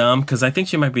being dumb? Because I think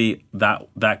she might be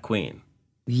that queen.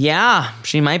 Yeah,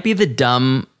 she might be the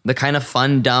kind of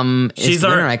fun, dumb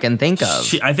winner I can think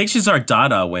of. I think she's our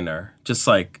Dada winner. Just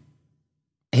like...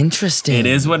 Interesting. It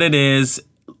is what it is.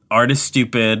 Art is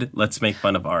stupid. Let's make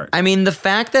fun of art. I mean, the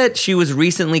fact that she was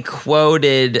recently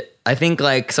quoted, I think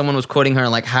like someone was quoting her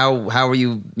like, how are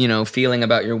you, feeling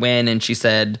about your win? And she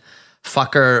said,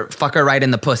 fuck her right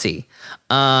in the pussy.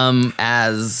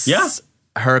 As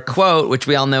her quote, which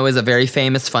we all know is a very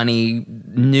famous, funny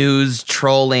news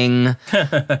trolling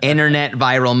internet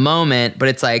viral moment. But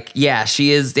it's like,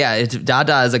 she is,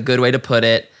 Dada is a good way to put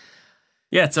it.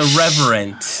 Yeah, it's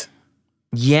irreverent.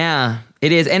 Yeah,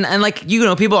 it is. And like, you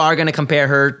know, people are going to compare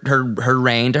her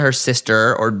reign to her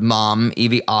sister or mom,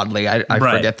 Evie Oddly. I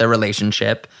Right. forget their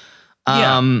relationship.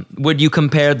 Yeah. Would you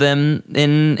compare them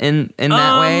in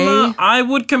that way? I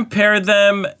would compare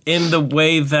them in the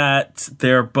way that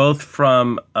they're both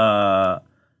from, where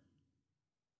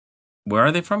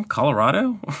are they from?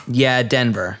 Colorado? Yeah,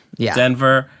 Denver. Yeah.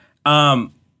 Denver.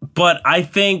 But I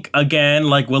think, again,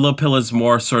 like Willow Pill is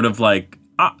more sort of like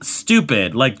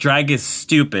stupid. Like drag is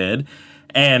stupid.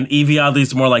 And Evie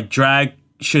Oddly's more like drag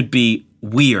should be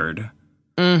weird.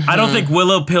 I don't think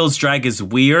Willow Pill's drag is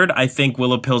weird. I think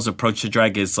Willow Pill's approach to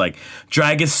drag is like,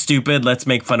 drag is stupid. Let's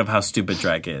make fun of how stupid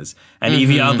drag is. And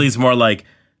Evie Oddly's more like,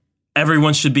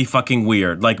 everyone should be fucking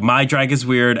weird. Like, my drag is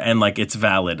weird and like it's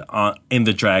valid in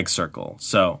the drag circle.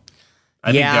 So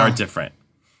I think they are different.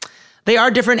 They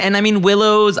are different, and I mean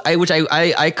Willow's.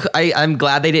 I'm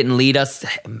glad they didn't lead us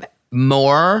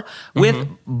more with,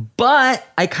 but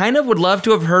I kind of would love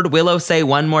to have heard Willow say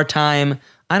one more time,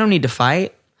 "I don't need to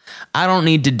fight. I don't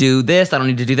need to do this. I don't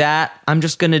need to do that. I'm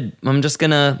just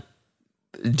gonna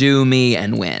do me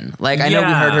and win." Like, I know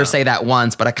we heard her say that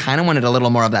once, but I kind of wanted a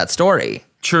little more of that story.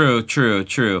 True.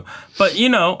 But, you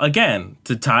know, again,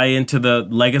 to tie into the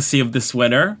legacy of this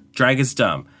winner, drag is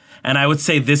dumb. And I would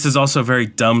say this is also a very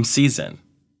dumb season.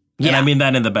 Yeah. And I mean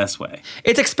that in the best way.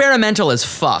 It's experimental as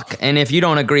fuck. And if you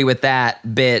don't agree with that,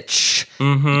 bitch,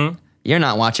 you're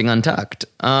not watching Untucked.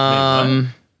 Huh?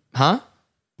 What?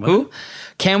 Who?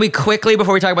 Can we quickly,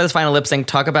 before we talk about this final lip sync,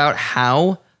 talk about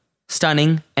how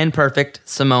stunning and perfect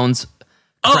Simone's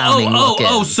crowning look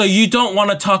is? So you don't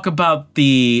want to talk about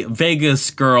the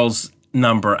Vegas girls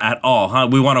number at all, huh?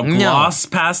 We want to gloss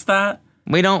past that?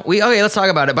 Okay, let's talk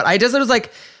about it. But I just was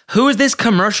like, who is this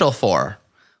commercial for?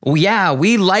 Well, yeah,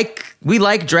 we like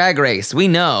Drag Race. We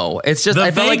know. It's just,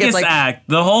 I feel like it's like act.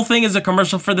 The whole thing is a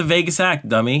commercial for the Vegas act,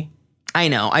 dummy. I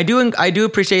know. I do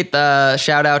appreciate the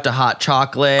shout out to Hot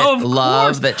Chocolate. Oh, of love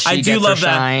course. that she I gets do love her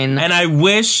shine. that. And I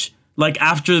wish, like,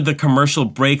 after the commercial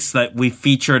breaks, that we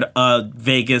featured a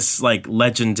Vegas, like,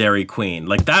 legendary queen.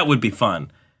 Like, that would be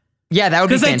fun. Yeah, that would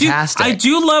be fantastic. I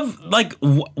do love, like,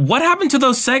 what happened to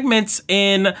those segments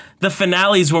in the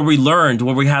finales where we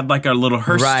had, like, our little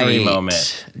herstory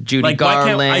moment? Judy like,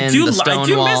 Garland, I do miss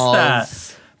Stonewalls.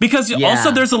 that. Because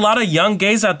also there's a lot of young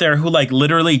gays out there who, like,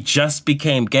 literally just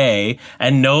became gay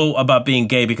and know about being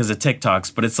gay because of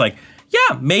TikToks. But it's like,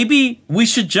 yeah, maybe we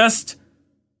should just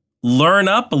learn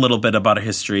up a little bit about a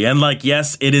history. And, like,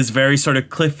 yes, it is very sort of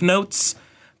Cliff Notes,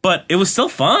 but it was still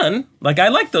fun. Like, I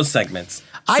like those segments.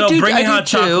 So bringing Hot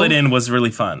Chocolate in was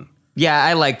really fun. Yeah,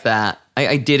 I like that.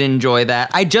 I did enjoy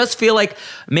that. I just feel like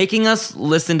making us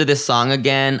listen to this song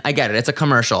again, I get it, it's a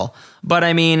commercial. But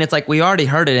I mean, it's like we already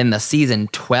heard it in the season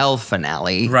 12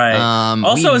 finale. Right.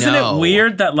 Also, isn't it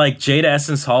weird that like Jada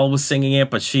Essence Hall was singing it,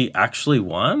 but she actually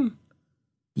won?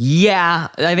 Yeah,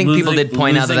 I think people did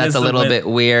point out that that's a little bit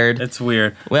weird. It's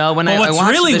weird. Well, what's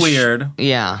really weird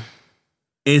yeah,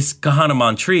 is Kahana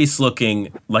Montrese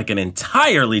looking like an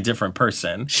entirely different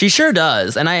person. She sure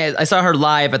does. And I saw her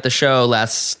live at the show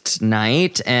last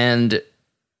night, and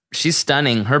she's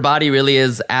stunning. Her body really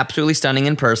is absolutely stunning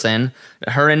in person.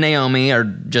 Her and Naomi are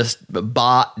just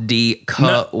body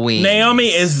queens. Naomi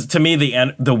is, to me,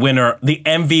 the winner, the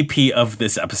MVP of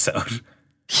this episode.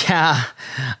 Yeah.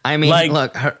 I mean, like,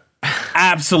 look, her...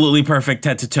 absolutely perfect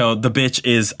head to toe. The bitch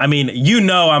is, I mean, you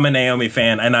know I'm a Naomi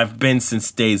fan, and I've been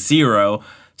since day zero.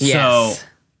 Yes. So,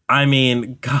 I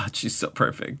mean, God, she's so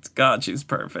perfect. God, she's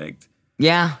perfect.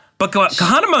 Yeah. But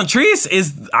Kahana Montrese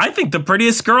is, I think, the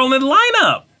prettiest girl in the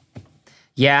lineup.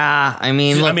 Yeah, I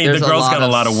mean, look, the girl's got a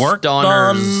lot of work done.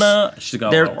 She's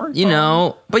got a lot of work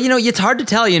done. But, it's hard to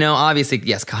tell, obviously,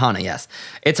 yes, Kahana, yes.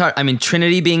 It's hard. I mean,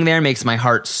 Trinity being there makes my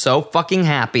heart so fucking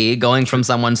happy, going from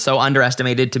someone so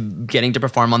underestimated to getting to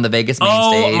perform on the Vegas main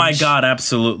stage. Oh, my God,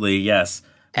 absolutely, yes.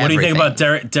 What do you think about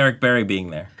Derek Barry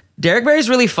being there? Derek Barry's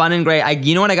really fun and great.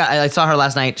 I saw her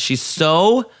last night. She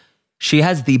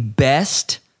has the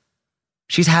best...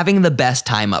 She's having the best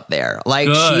time up there. Like,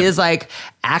 good. She is, like,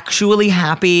 actually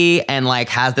happy and, like,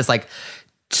 has this, like,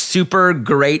 super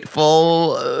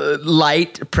grateful,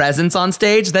 light presence on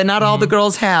stage that not all the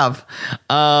girls have.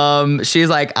 She's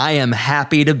like, I am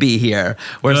happy to be here.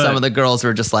 Where some of the girls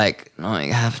were just like, oh,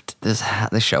 this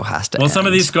show has to end. Some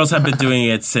of these girls have been doing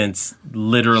it since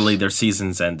literally their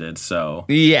seasons ended, so.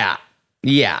 Yeah.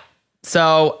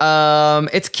 So,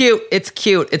 it's cute.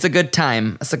 It's a good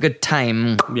time.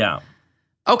 Yeah.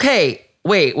 Okay,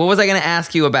 wait, what was I going to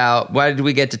ask you about? What did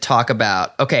we get to talk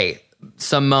about? Okay,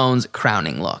 Simone's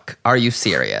crowning look. Are you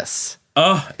serious?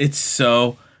 Oh, it's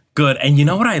so good. And you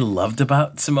know what I loved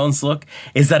about Simone's look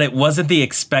is that it wasn't the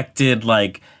expected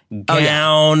like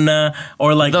gown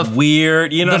or like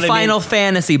weird, you know, the Final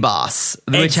Fantasy boss,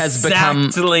 which has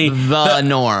become the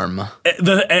norm.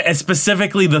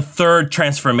 Specifically, the third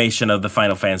transformation of the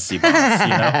Final Fantasy boss. You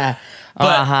know.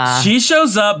 But she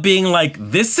shows up being like,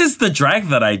 "This is the drag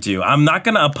that I do. I'm not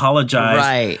gonna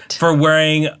apologize for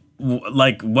wearing."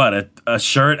 Like what, a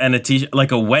shirt and a t-shirt,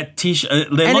 like a wet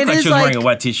t-shirt. They look like she was wearing a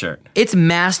wet t-shirt. It's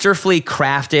masterfully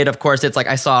crafted. Of course, it's like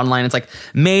I saw online. It's like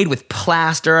made with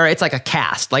plaster. It's like a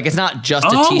cast. Like it's not just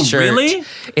a t-shirt. Really?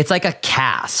 It's like a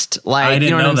cast. Like I didn't you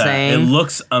know what I'm that. saying? It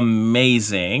looks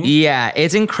amazing. Yeah,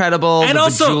 it's incredible. And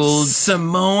also,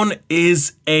 Simone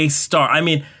is a star. I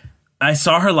mean, I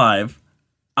saw her live.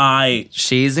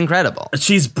 She's incredible.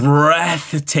 She's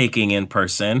breathtaking in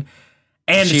person.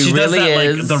 And she really does that,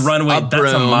 is like, the runway.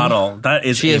 That's a model. That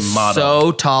is she a is model.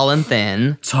 So tall and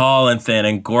thin. Tall and thin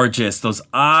and gorgeous. Those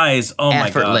eyes. Oh, my God.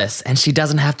 Effortless. And she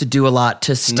doesn't have to do a lot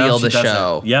to steal the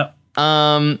show. Yep.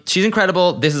 She's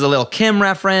incredible. This is a little Kim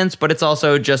reference, but it's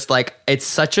also just like, it's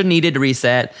such a needed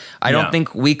reset. I don't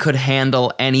think we could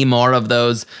handle any more of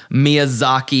those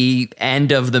Miyazaki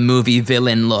end of the movie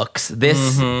villain looks.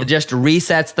 This just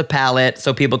resets the palette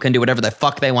so people can do whatever the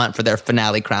fuck they want for their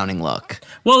finale crowning look.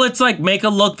 Well, it's like make a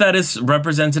look that is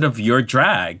representative of your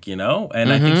drag, you know?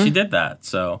 And I think she did that,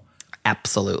 so.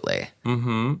 Absolutely.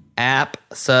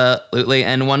 Absolutely.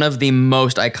 And one of the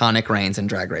most iconic reigns in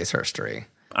Drag Race history.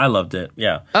 I loved it,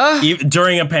 yeah.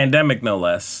 During a pandemic, no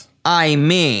less. I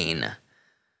mean.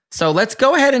 So let's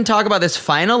go ahead and talk about this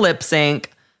final lip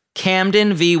sync,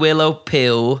 Camden v. Willow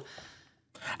Pill.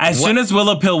 As soon as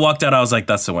Willow Pill walked out, I was like,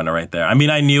 that's the winner right there. I mean,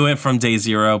 I knew it from day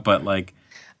zero, but like...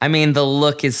 I mean, the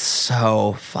look is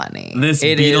so funny. This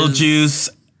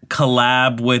Beetlejuice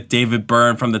collab with David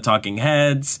Byrne from the Talking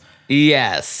Heads.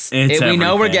 Yes. We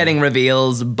know we're getting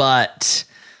reveals, but...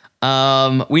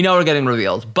 it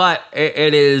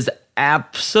is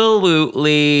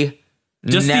absolutely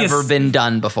just never been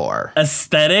done before.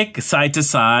 Aesthetic, side to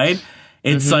side.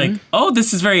 It's like, oh,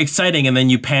 this is very exciting. And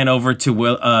then you pan over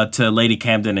to Lady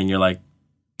Camden and you're like,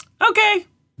 okay.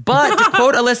 But to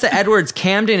quote Alyssa Edwards,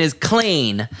 Camden is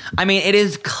clean. I mean, it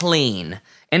is clean.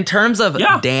 In terms of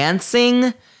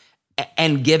dancing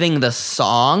and giving the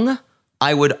song,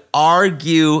 I would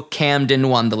argue Camden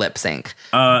won the lip sync.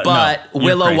 But no,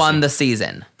 Willow won the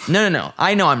season. No.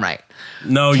 I know I'm right.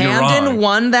 No, you're wrong. Camden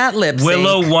won that lip sync.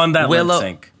 Willow won that lip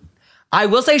sync. I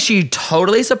will say she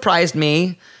totally surprised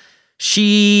me.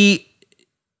 She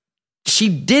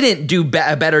didn't do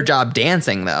a better job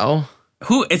dancing, though.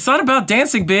 It's not about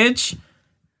dancing, bitch.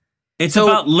 It's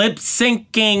about lip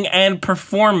syncing and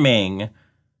performing.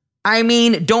 I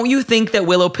mean, don't you think that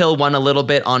Willow Pill won a little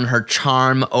bit on her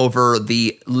charm over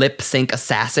the lip sync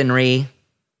assassinry?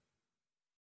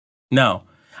 No.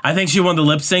 I think she won the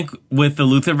lip sync with the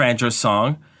Luther Vandross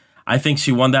song. I think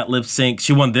she won that lip sync.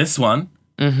 She won this one.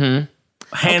 Hands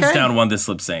down won this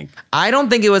lip sync. I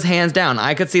don't think it was hands down.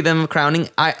 I could see them crowning.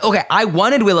 I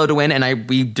wanted Willow to win, and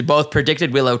we both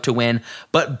predicted Willow to win.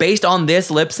 But based on this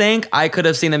lip sync, I could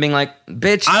have seen them being like,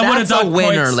 bitch, that's a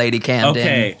winner, points. Lady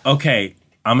Camden. Okay.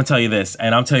 I'm going to tell you this,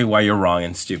 and I'll tell you why you're wrong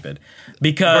and stupid.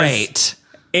 Because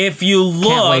if you look...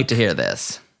 Can't wait to hear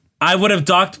this. I would have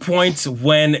docked points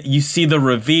when you see the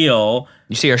reveal.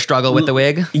 You see her struggle with the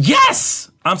wig?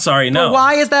 Yes! I'm sorry, no. But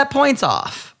why is that points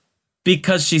off?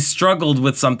 Because she struggled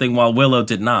with something while Willow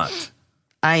did not.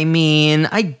 I mean,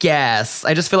 I guess.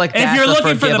 I just feel like that's if you're a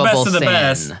looking for the best of the sin.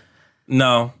 best,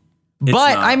 no. But,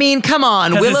 not. I mean, come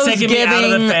on. Willow's it's taking me out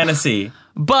of the fantasy.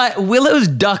 But Willow's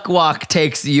duck walk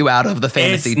takes you out of the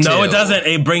fantasy, too. No, it doesn't.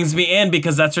 It brings me in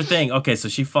because that's her thing. Okay, so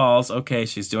she falls. Okay,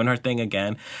 she's doing her thing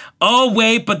again. Oh,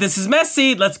 wait, but this is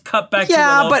messy. Let's cut back to Willow.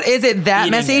 Yeah, but is it that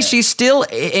messy? She's still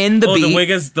in the beat.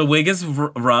 The wig is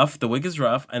rough. The wig is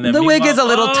rough. And then the wig is a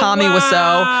little Tommy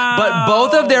Wiseau. But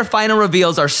both of their final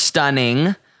reveals are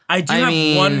stunning. I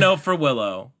have one note for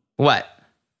Willow. What?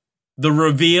 The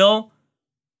reveal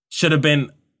should have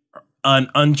been an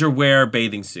underwear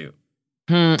bathing suit.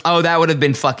 Oh, that would have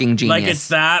been fucking genius. Like it's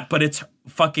that, but it's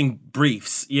fucking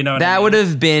briefs. You know what I mean? That would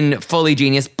have been fully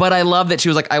genius. But I love that she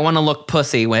was like, I want to look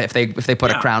pussy if they put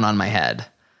a crown on my head.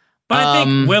 But I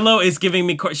think Willow is giving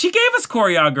me... She gave us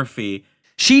choreography.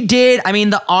 She did. I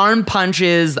mean, the arm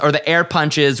punches or the air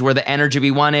punches were the energy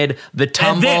we wanted. The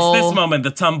tumble... And this moment,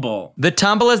 the tumble. The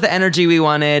tumble is the energy we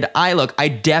wanted.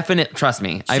 Trust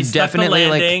me. I've definitely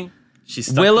like...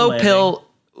 Willow Pill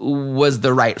was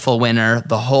the rightful winner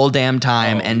the whole damn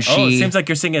time, and she... it seems like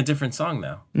you're singing a different song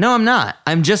now. No, I'm not.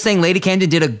 I'm just saying Lady Camden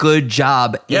did a good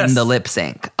job in the lip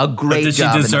sync. A great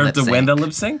job. Did she deserve to win the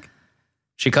lip sync?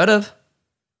 She could have.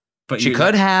 But She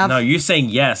could have. No, you're saying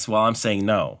yes while I'm saying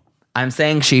no. I'm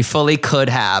saying she fully could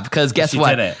have, because guess She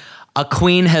what? didn't. A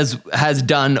queen has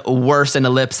done worse in a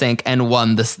lip sync and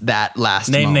won that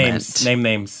last moment. Name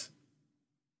names.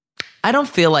 I don't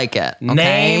feel like it. Okay?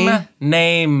 Name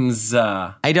names.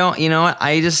 I don't. You know what?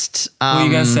 I just. Who are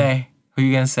you gonna say? Who are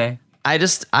you gonna say?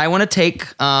 I want to take.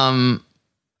 I'm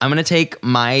gonna take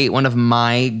one of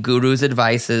my guru's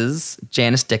advices,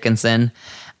 Janice Dickinson,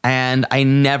 and I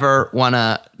never want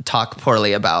to talk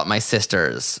poorly about my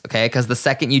sisters. Okay, because the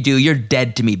second you do, you're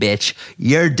dead to me, bitch.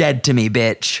 You're dead to me,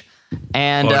 bitch.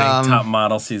 And Quoting Top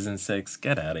Model season 6.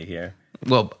 Get out of here.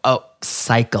 Well,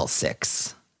 Cycle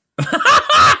 6.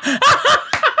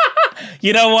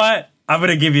 You know what? I'm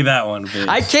gonna give you that one, bitch.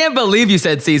 I can't believe you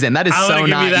said season. That is I'm so gonna give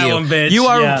not you that you. one, bitch. You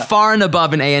are Yeah. far and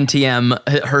above an ANTM,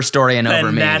 her story and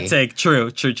over me. Fanatic. True.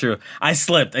 I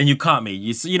slipped and you caught me.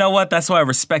 You know what? That's why I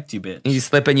respect you, bitch. You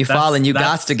slip and you fall and you got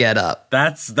that's- to get up.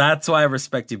 That's why I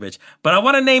respect you, bitch. But I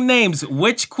want to name names.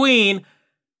 Which queen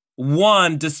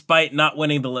won despite not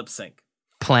winning the lip sync?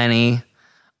 Plenty.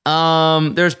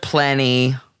 There's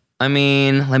plenty. I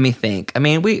mean, let me think. I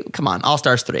mean, come on, All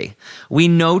Stars 3. We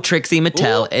know Trixie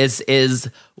Mattel is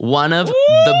one of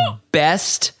the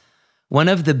best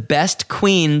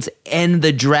queens in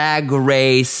the drag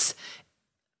race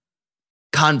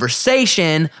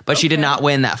conversation, but she did not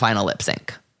win that final lip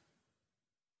sync.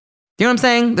 You know what I'm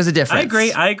saying? There's a difference.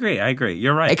 I agree.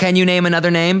 You're right. Hey, can you name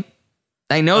another name?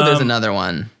 I know there's another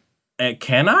one.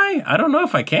 Can I? I don't know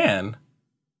if I can.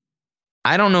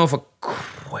 I don't know if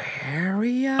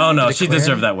Aquaria. Oh no, she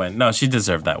deserved that win. No, she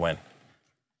deserved that win.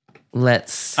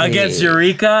 Let's see. Against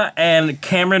Eureka and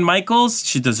Cameron Michaels,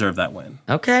 she deserved that win.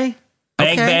 Okay.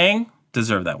 Bang Bang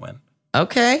deserved that win.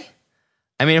 Okay.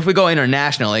 I mean, if we go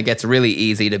international, it gets really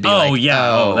easy to be like,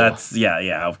 that's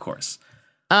of course.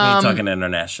 We ain't talking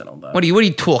international though. What are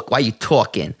you talk? Why are you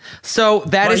talking? So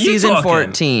that Why is are you season talking?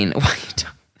 14. Why are you talking?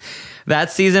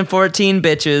 That's season 14,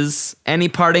 bitches. Any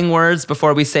parting words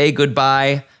before we say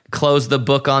goodbye? Close the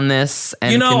book on this.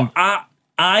 And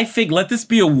I think let this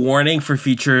be a warning for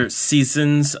future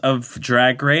seasons of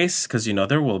Drag Race, because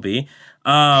there will be.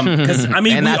 Because I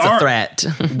mean, and that's a threat.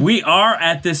 We are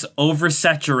at this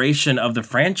oversaturation of the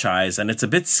franchise, and it's a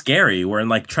bit scary. We're in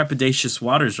like trepidatious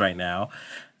waters right now,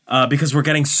 because we're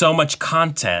getting so much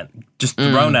content just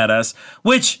thrown at us,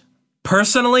 which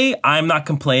personally I'm not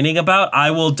complaining about.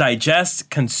 I will digest,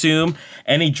 consume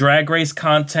any Drag Race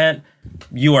content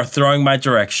you are throwing my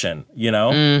direction.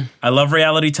 I love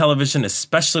reality television,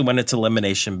 especially when it's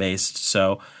elimination based.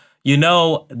 So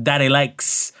Daddy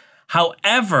likes.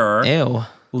 However, Ew.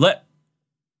 What?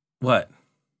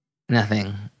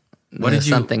 Nothing. What did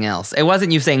you? Something else. It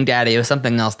wasn't you saying daddy. It was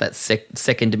something else that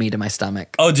sickened me to my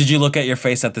stomach. Oh, did you look at your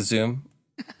face at the Zoom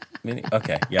meeting?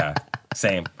 Okay, yeah,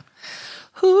 same.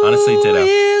 Honestly, ditto. Who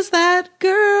is that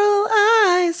girl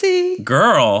I see?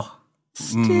 Girl,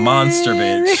 monster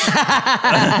bitch.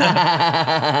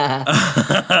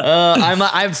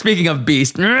 I'm speaking of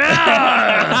beast. Every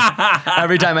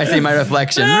time I see my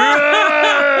reflection.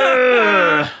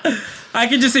 I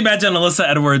can just imagine Alyssa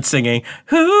Edwards singing,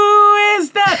 "Who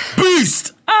is that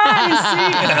beast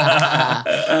I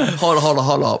see?" Hold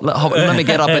on. Let me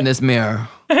get up in this mirror.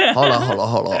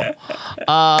 Hold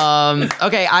on.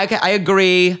 Okay, I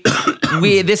agree.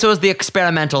 This was the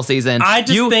experimental season. I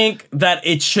just think that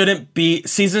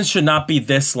seasons should not be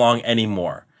this long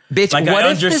anymore. Bitch, Like, what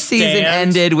I if the season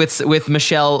understand- ended with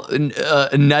Michelle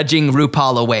nudging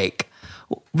RuPaul awake?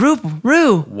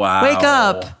 Ru, Wow.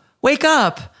 wake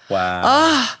up.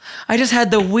 Wow. I just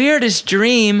had the weirdest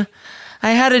dream.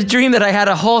 I had a dream that I had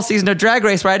a whole season of Drag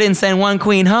Race where I didn't send one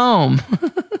queen home.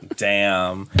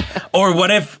 Damn. Or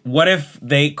what if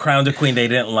they crowned a queen they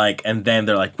didn't like, and then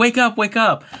they're like, wake up.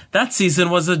 That season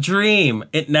was a dream.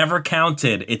 It never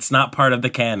counted. It's not part of the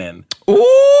canon. Ooh!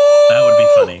 That would be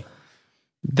funny.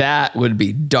 That would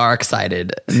be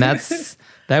dark-sided. And that's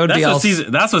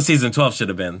what season 12 should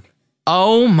have been.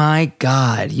 Oh my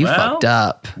God. You Well, fucked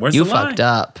up. where's You the lie? fucked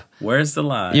up. Where's the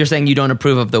lie? You're saying you don't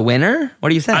approve of the winner?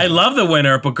 What are you saying? I love the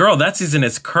winner, but girl, that season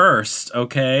is cursed,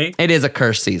 okay? It is a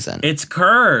cursed season. It's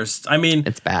cursed. I mean,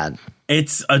 It's bad.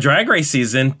 it's a Drag Race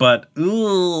season, but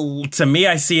to me,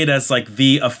 I see it as like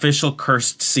the official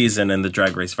cursed season in the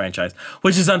Drag Race franchise,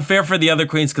 which is unfair for the other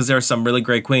queens because there are some really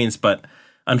great queens, but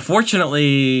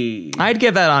unfortunately... I'd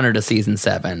give that honor to season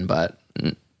 7, but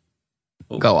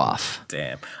go off.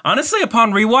 Damn. Honestly,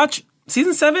 upon rewatch,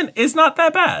 season 7 is not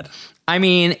that bad. I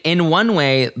mean, in one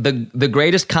way, the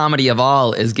greatest comedy of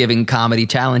all is giving comedy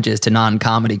challenges to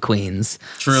non-comedy queens.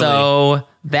 Truly. So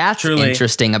that's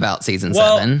interesting about season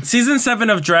 7. Season 7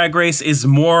 of Drag Race is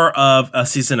more of a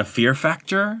season of Fear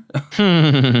Factor,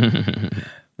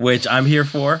 which I'm here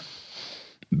for.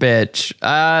 Bitch.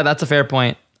 That's a fair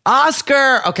point.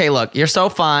 Oscar! Okay, look, you're so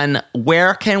fun.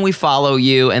 Where can we follow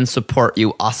you and support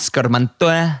you, Oscar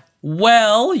Montoya?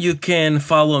 Well, you can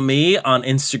follow me on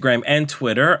Instagram and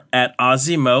Twitter at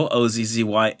Ozzymo,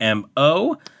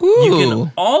 Ozzymo. You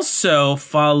can also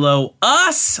follow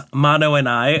us, Mano and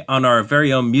I, on our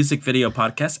very own music video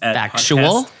podcast at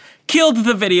Factual. Podcast Killed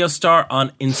the Video Star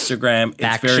on Instagram.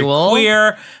 It's very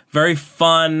queer, very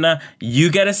fun. You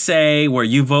get a say where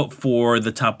you vote for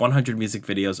the top 100 music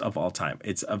videos of all time.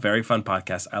 It's a very fun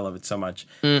podcast. I love it so much.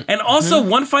 And also,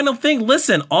 one final thing.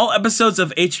 Listen, all episodes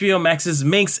of HBO Max's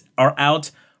Minx are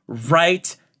out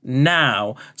right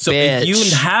now. So if you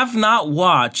have not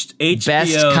watched HBO's...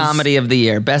 Best comedy of the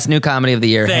year. Best new comedy of the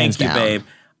year. Thank you, babe.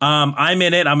 I'm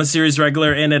in it. I'm a series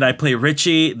regular in it. I play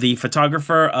Richie, the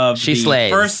photographer of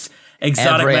first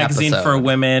exotic magazine for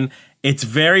women. It's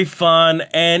very fun.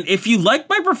 And if you like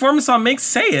my performance on Minx,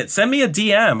 say it. Send me a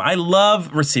DM. I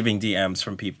love receiving DMs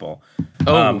from people.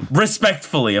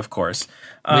 Respectfully, of course.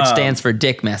 Which stands for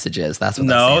dick messages. That's what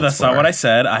No, that's not what I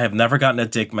said. I have never gotten a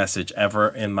dick message ever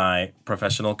in my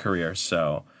professional career.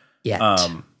 So,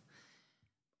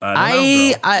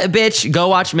 bitch, go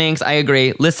watch Minx. I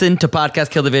agree. Listen to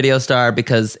Podcast Kill the Video Star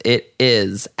because it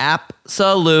is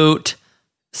absolute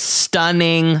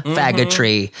stunning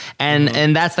faggotry.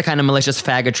 And that's the kind of malicious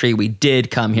faggotry we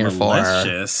did come here for.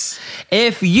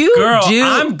 If you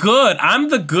I'm good. I'm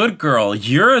the good girl.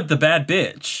 You're the bad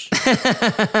bitch.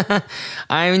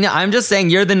 I'm just saying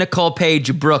you're the Nicole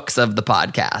Page Brooks of the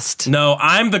podcast. No,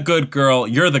 I'm the good girl.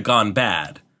 You're the gone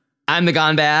bad. I'm the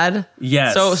gone bad?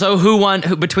 Yes. So who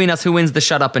won between us? Who wins the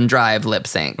shut up and drive lip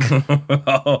sync?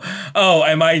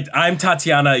 I'm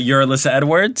Tatiana. You're Alyssa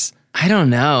Edwards? I don't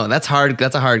know. That's hard.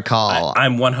 That's a hard call.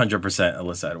 I'm 100%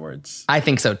 Alyssa Edwards. I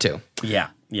think so too. Yeah.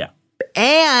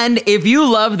 And if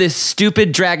you love this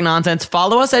stupid drag nonsense,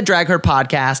 follow us at Drag Her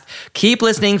Podcast. Keep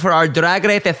listening for our Drag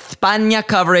Race España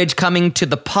coverage coming to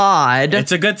the pod.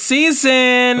 It's a good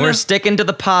season. We're sticking to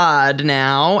the pod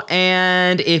now.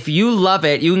 And if you love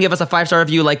it, you can give us a 5-star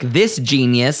review like this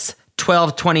genius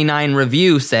 1229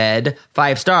 review said,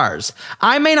 5 stars.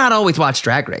 I may not always watch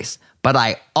Drag Race, but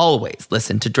I always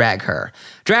listen to Drag Her.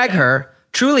 Drag Her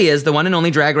truly is the one and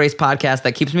only Drag Race podcast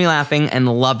that keeps me laughing and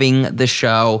loving the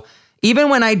show. Even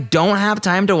when I don't have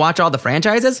time to watch all the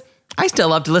franchises, I still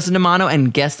love to listen to Mano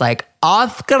and guests like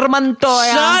Oscar Montoya.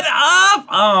 Shut up!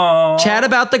 Oh. Chat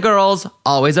about the girls,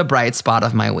 always a bright spot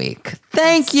of my week.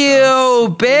 Thank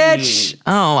you, bitch.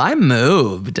 Oh, I'm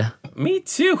moved. Me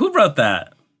too. Who wrote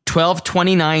that?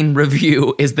 1229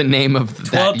 Review is the name of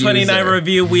that 1229 user.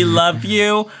 Review. We love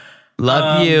you.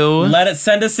 Love you.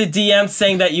 Send us a DM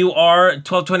saying that you are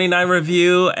 1229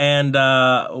 Review, and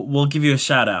we'll give you a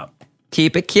shout out.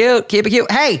 Keep it cute. Keep it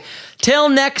cute. Hey, till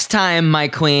next time, my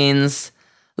queens.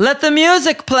 Let the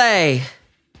music play.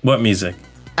 What music?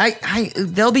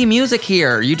 There'll be music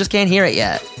here. You just can't hear it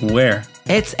yet. Where?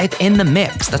 It's in the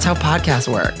mix. That's how podcasts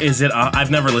work. Is it? I've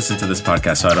never listened to this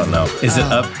podcast, so I don't know. Is it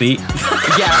upbeat?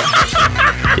 Yeah.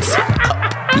 It's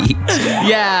upbeat.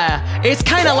 Yeah. It's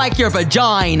kind of like your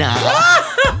vagina.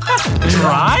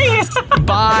 Dry?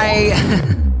 Bye.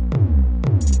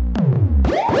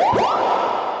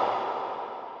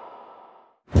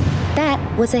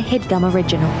 That was a HeadGum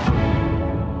original.